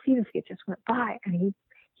rail and Seabiscuit just went by and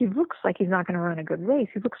he looks like he's not going to run a good race.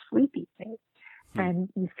 He looks sleepy. And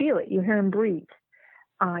you feel it. You hear him breathe.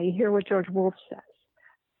 You hear what George Wolfe says.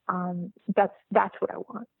 That's what I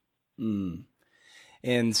want.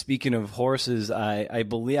 And speaking of horses, I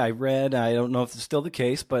believe I read, I don't know if it's still the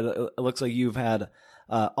case, but it looks like you've had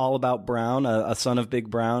All About Brown, a son of Big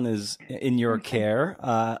Brown, is in your care.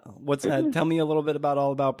 What's that? Tell me a little bit about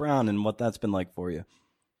All About Brown and what that's been like for you.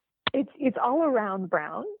 It's all around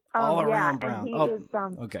Brown. All around Brown.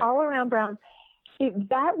 Okay. All around Brown.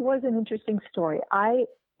 That was an interesting story. I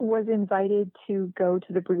was invited to go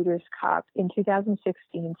to the Breeders' Cup in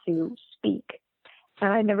 2016 to speak.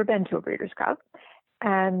 And I'd never been to a Breeders' Cup.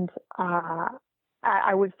 And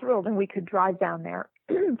I was thrilled, and we could drive down there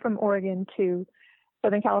from Oregon to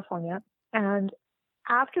Southern California. And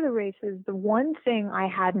after the races, the one thing I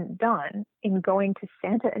hadn't done in going to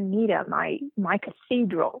Santa Anita, my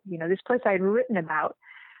cathedral, this place I had written about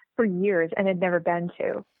for years and had never been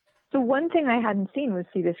to. The one thing I hadn't seen was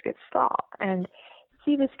Seabiscuit's stall. And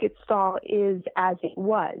Seabiscuit's stall is as it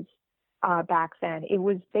was back then.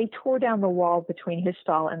 They tore down the wall between his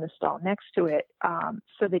stall and the stall next to it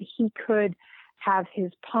so that he could have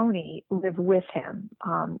his pony live with him.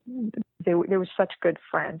 they were such good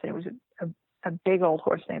friends, and it was a big old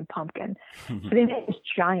horse named Pumpkin. So they made this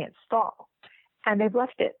giant stall, and they've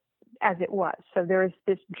left it as it was. So there is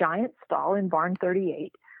this giant stall in barn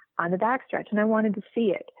 38 on the backstretch, and I wanted to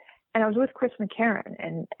see it. And I was with Chris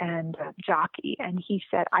McCarran and Jockey, and he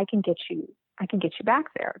said, I can get you back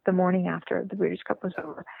there the morning after the Breeders' Cup was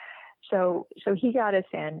over. So he got us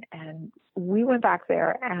in, and we went back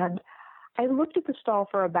there, and I looked at the stall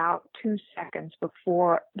for about 2 seconds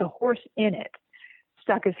before the horse in it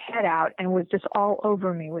stuck his head out and was just all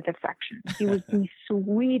over me with affection. He was the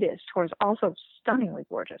sweetest horse, also stunningly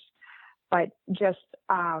gorgeous, but just,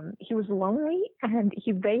 he was lonely, and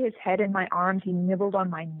he lay his head in my arms. He nibbled on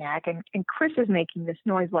my neck, and Chris is making this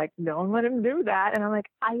noise like, don't let him do that. And I'm like,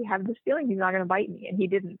 I have this feeling he's not going to bite me. And he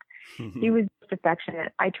didn't. He was just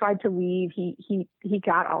affectionate. I tried to leave. He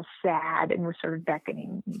got all sad and was sort of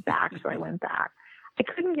beckoning me back. So I went back. I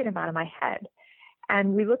couldn't get him out of my head.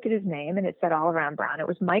 And we looked at his name, and it said All Around Brown. It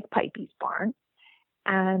was Mike Pipey's barn.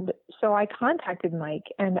 And so I contacted Mike,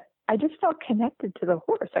 and I just felt connected to the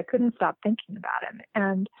horse. I couldn't stop thinking about him.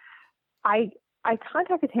 And I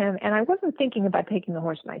contacted him, and I wasn't thinking about taking the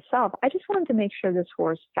horse myself. I just wanted to make sure this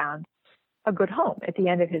horse found a good home at the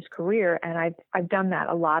end of his career. And I've done that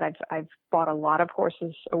a lot. I've bought a lot of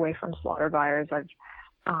horses away from slaughter buyers.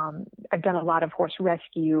 I've done a lot of horse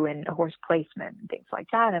rescue and horse placement and things like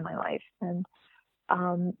that in my life. And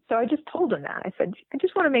so I just told him that. I said, I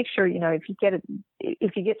just want to make sure, if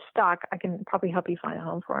you get stuck, I can probably help you find a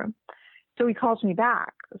home for him. So he calls me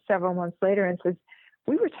back several months later and says,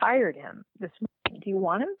 we retired him this morning. Do you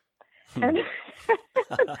want him? And,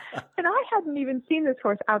 and I hadn't even seen this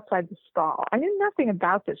horse outside the stall. I knew nothing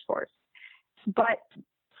about this horse, but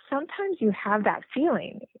sometimes you have that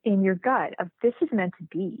feeling in your gut of this is meant to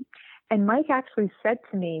be. And Mike actually said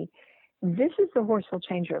to me, this is the horse will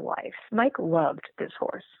change your life. Mike loved this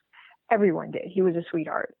horse. Everyone did. He was a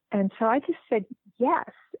sweetheart. And so I just said yes,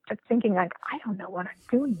 thinking like, I don't know what I'm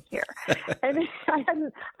doing here. And I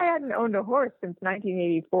hadn't owned a horse since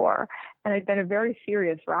 1984. And I'd been a very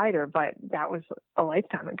serious rider, but that was a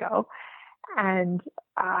lifetime ago. And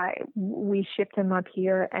we shipped him up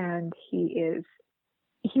here, and he's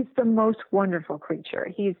the most wonderful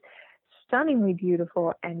creature. He's stunningly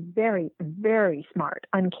beautiful and very, very smart,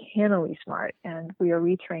 uncannily smart. And we are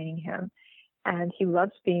retraining him, and he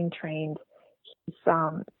loves being trained.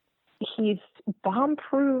 He's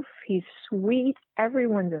bomb-proof. He's sweet.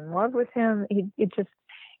 Everyone's in love with him.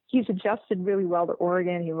 He's adjusted really well to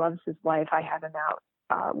Oregon. He loves his life. I have him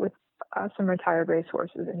out with some retired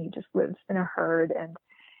racehorses, and he just lives in a herd and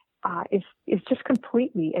is just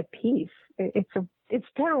completely at peace. It's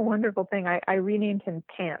been a wonderful thing. I renamed him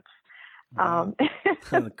Pants.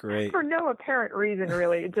 Great. For no apparent reason,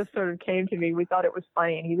 really. It just sort of came to me. We thought it was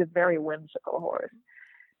funny, and he's a very whimsical horse.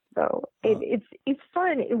 So it's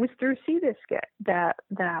fun. It was through Seabiscuit that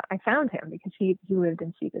I found him, because he lived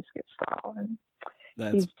in Seabiscuit stall, and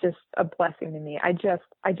he's just a blessing to me. I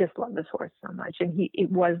just love this horse so much, and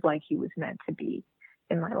it was like he was meant to be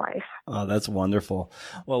in my life. Oh, that's wonderful.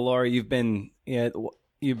 Well, Laura, you've been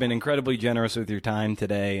incredibly generous with your time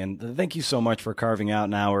today, and thank you so much for carving out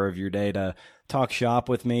an hour of your day to talk shop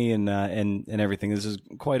with me and everything. This is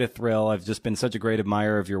quite a thrill. I've just been such a great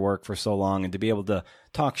admirer of your work for so long, and to be able to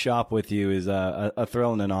talk shop with you is a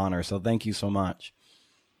thrill and an honor. So thank you so much.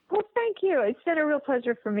 Well, thank you. It's been a real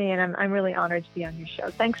pleasure for me, and I'm really honored to be on your show.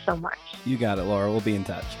 Thanks so much. You got it, Laura. We'll be in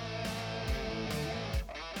touch.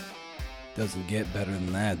 Doesn't get better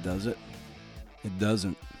than that, does it? It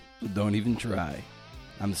doesn't. So don't even try.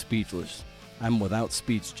 I'm speechless. I'm without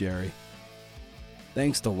speech, Jerry.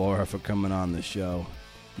 Thanks to Laura for coming on the show.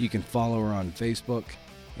 You can follow her on Facebook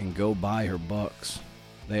and go buy her books.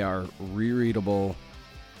 They are rereadable,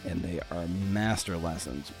 and they are master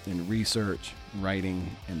lessons in research, writing,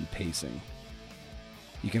 and pacing.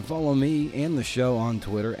 You can follow me and the show on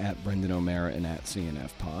Twitter at Brendan O'Mara and at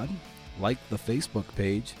CNFPod. Like the Facebook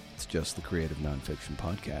page. It's just the Creative Nonfiction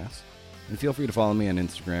Podcast. And feel free to follow me on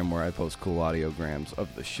Instagram, where I post cool audiograms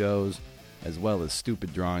of the shows, as well as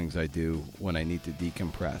stupid drawings I do when I need to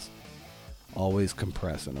decompress. Always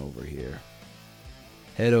compressing over here.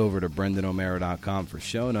 Head over to BrendanO'Mara.com for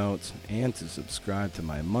show notes and to subscribe to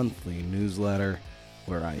my monthly newsletter,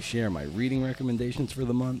 where I share my reading recommendations for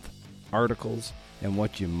the month, articles, and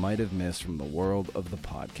what you might have missed from the world of the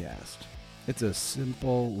podcast. It's a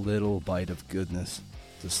simple little bite of goodness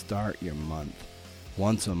to start your month.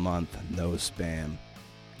 Once a month, no spam.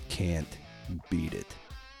 Can't beat it.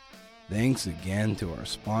 Thanks again to our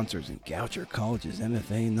sponsors in Goucher College's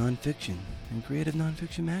MFA in Nonfiction and Creative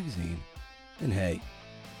Nonfiction Magazine. And hey,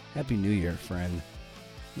 Happy New Year, friend.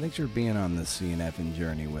 Thanks for being on this CNFing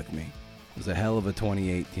journey with me. It was a hell of a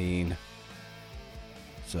 2018.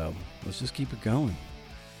 So let's just keep it going.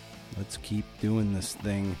 Let's keep doing this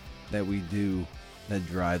thing that we do that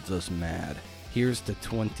drives us mad. Here's to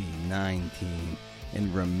 2019.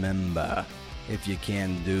 And remember, if you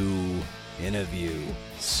can do, interview.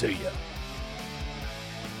 See ya.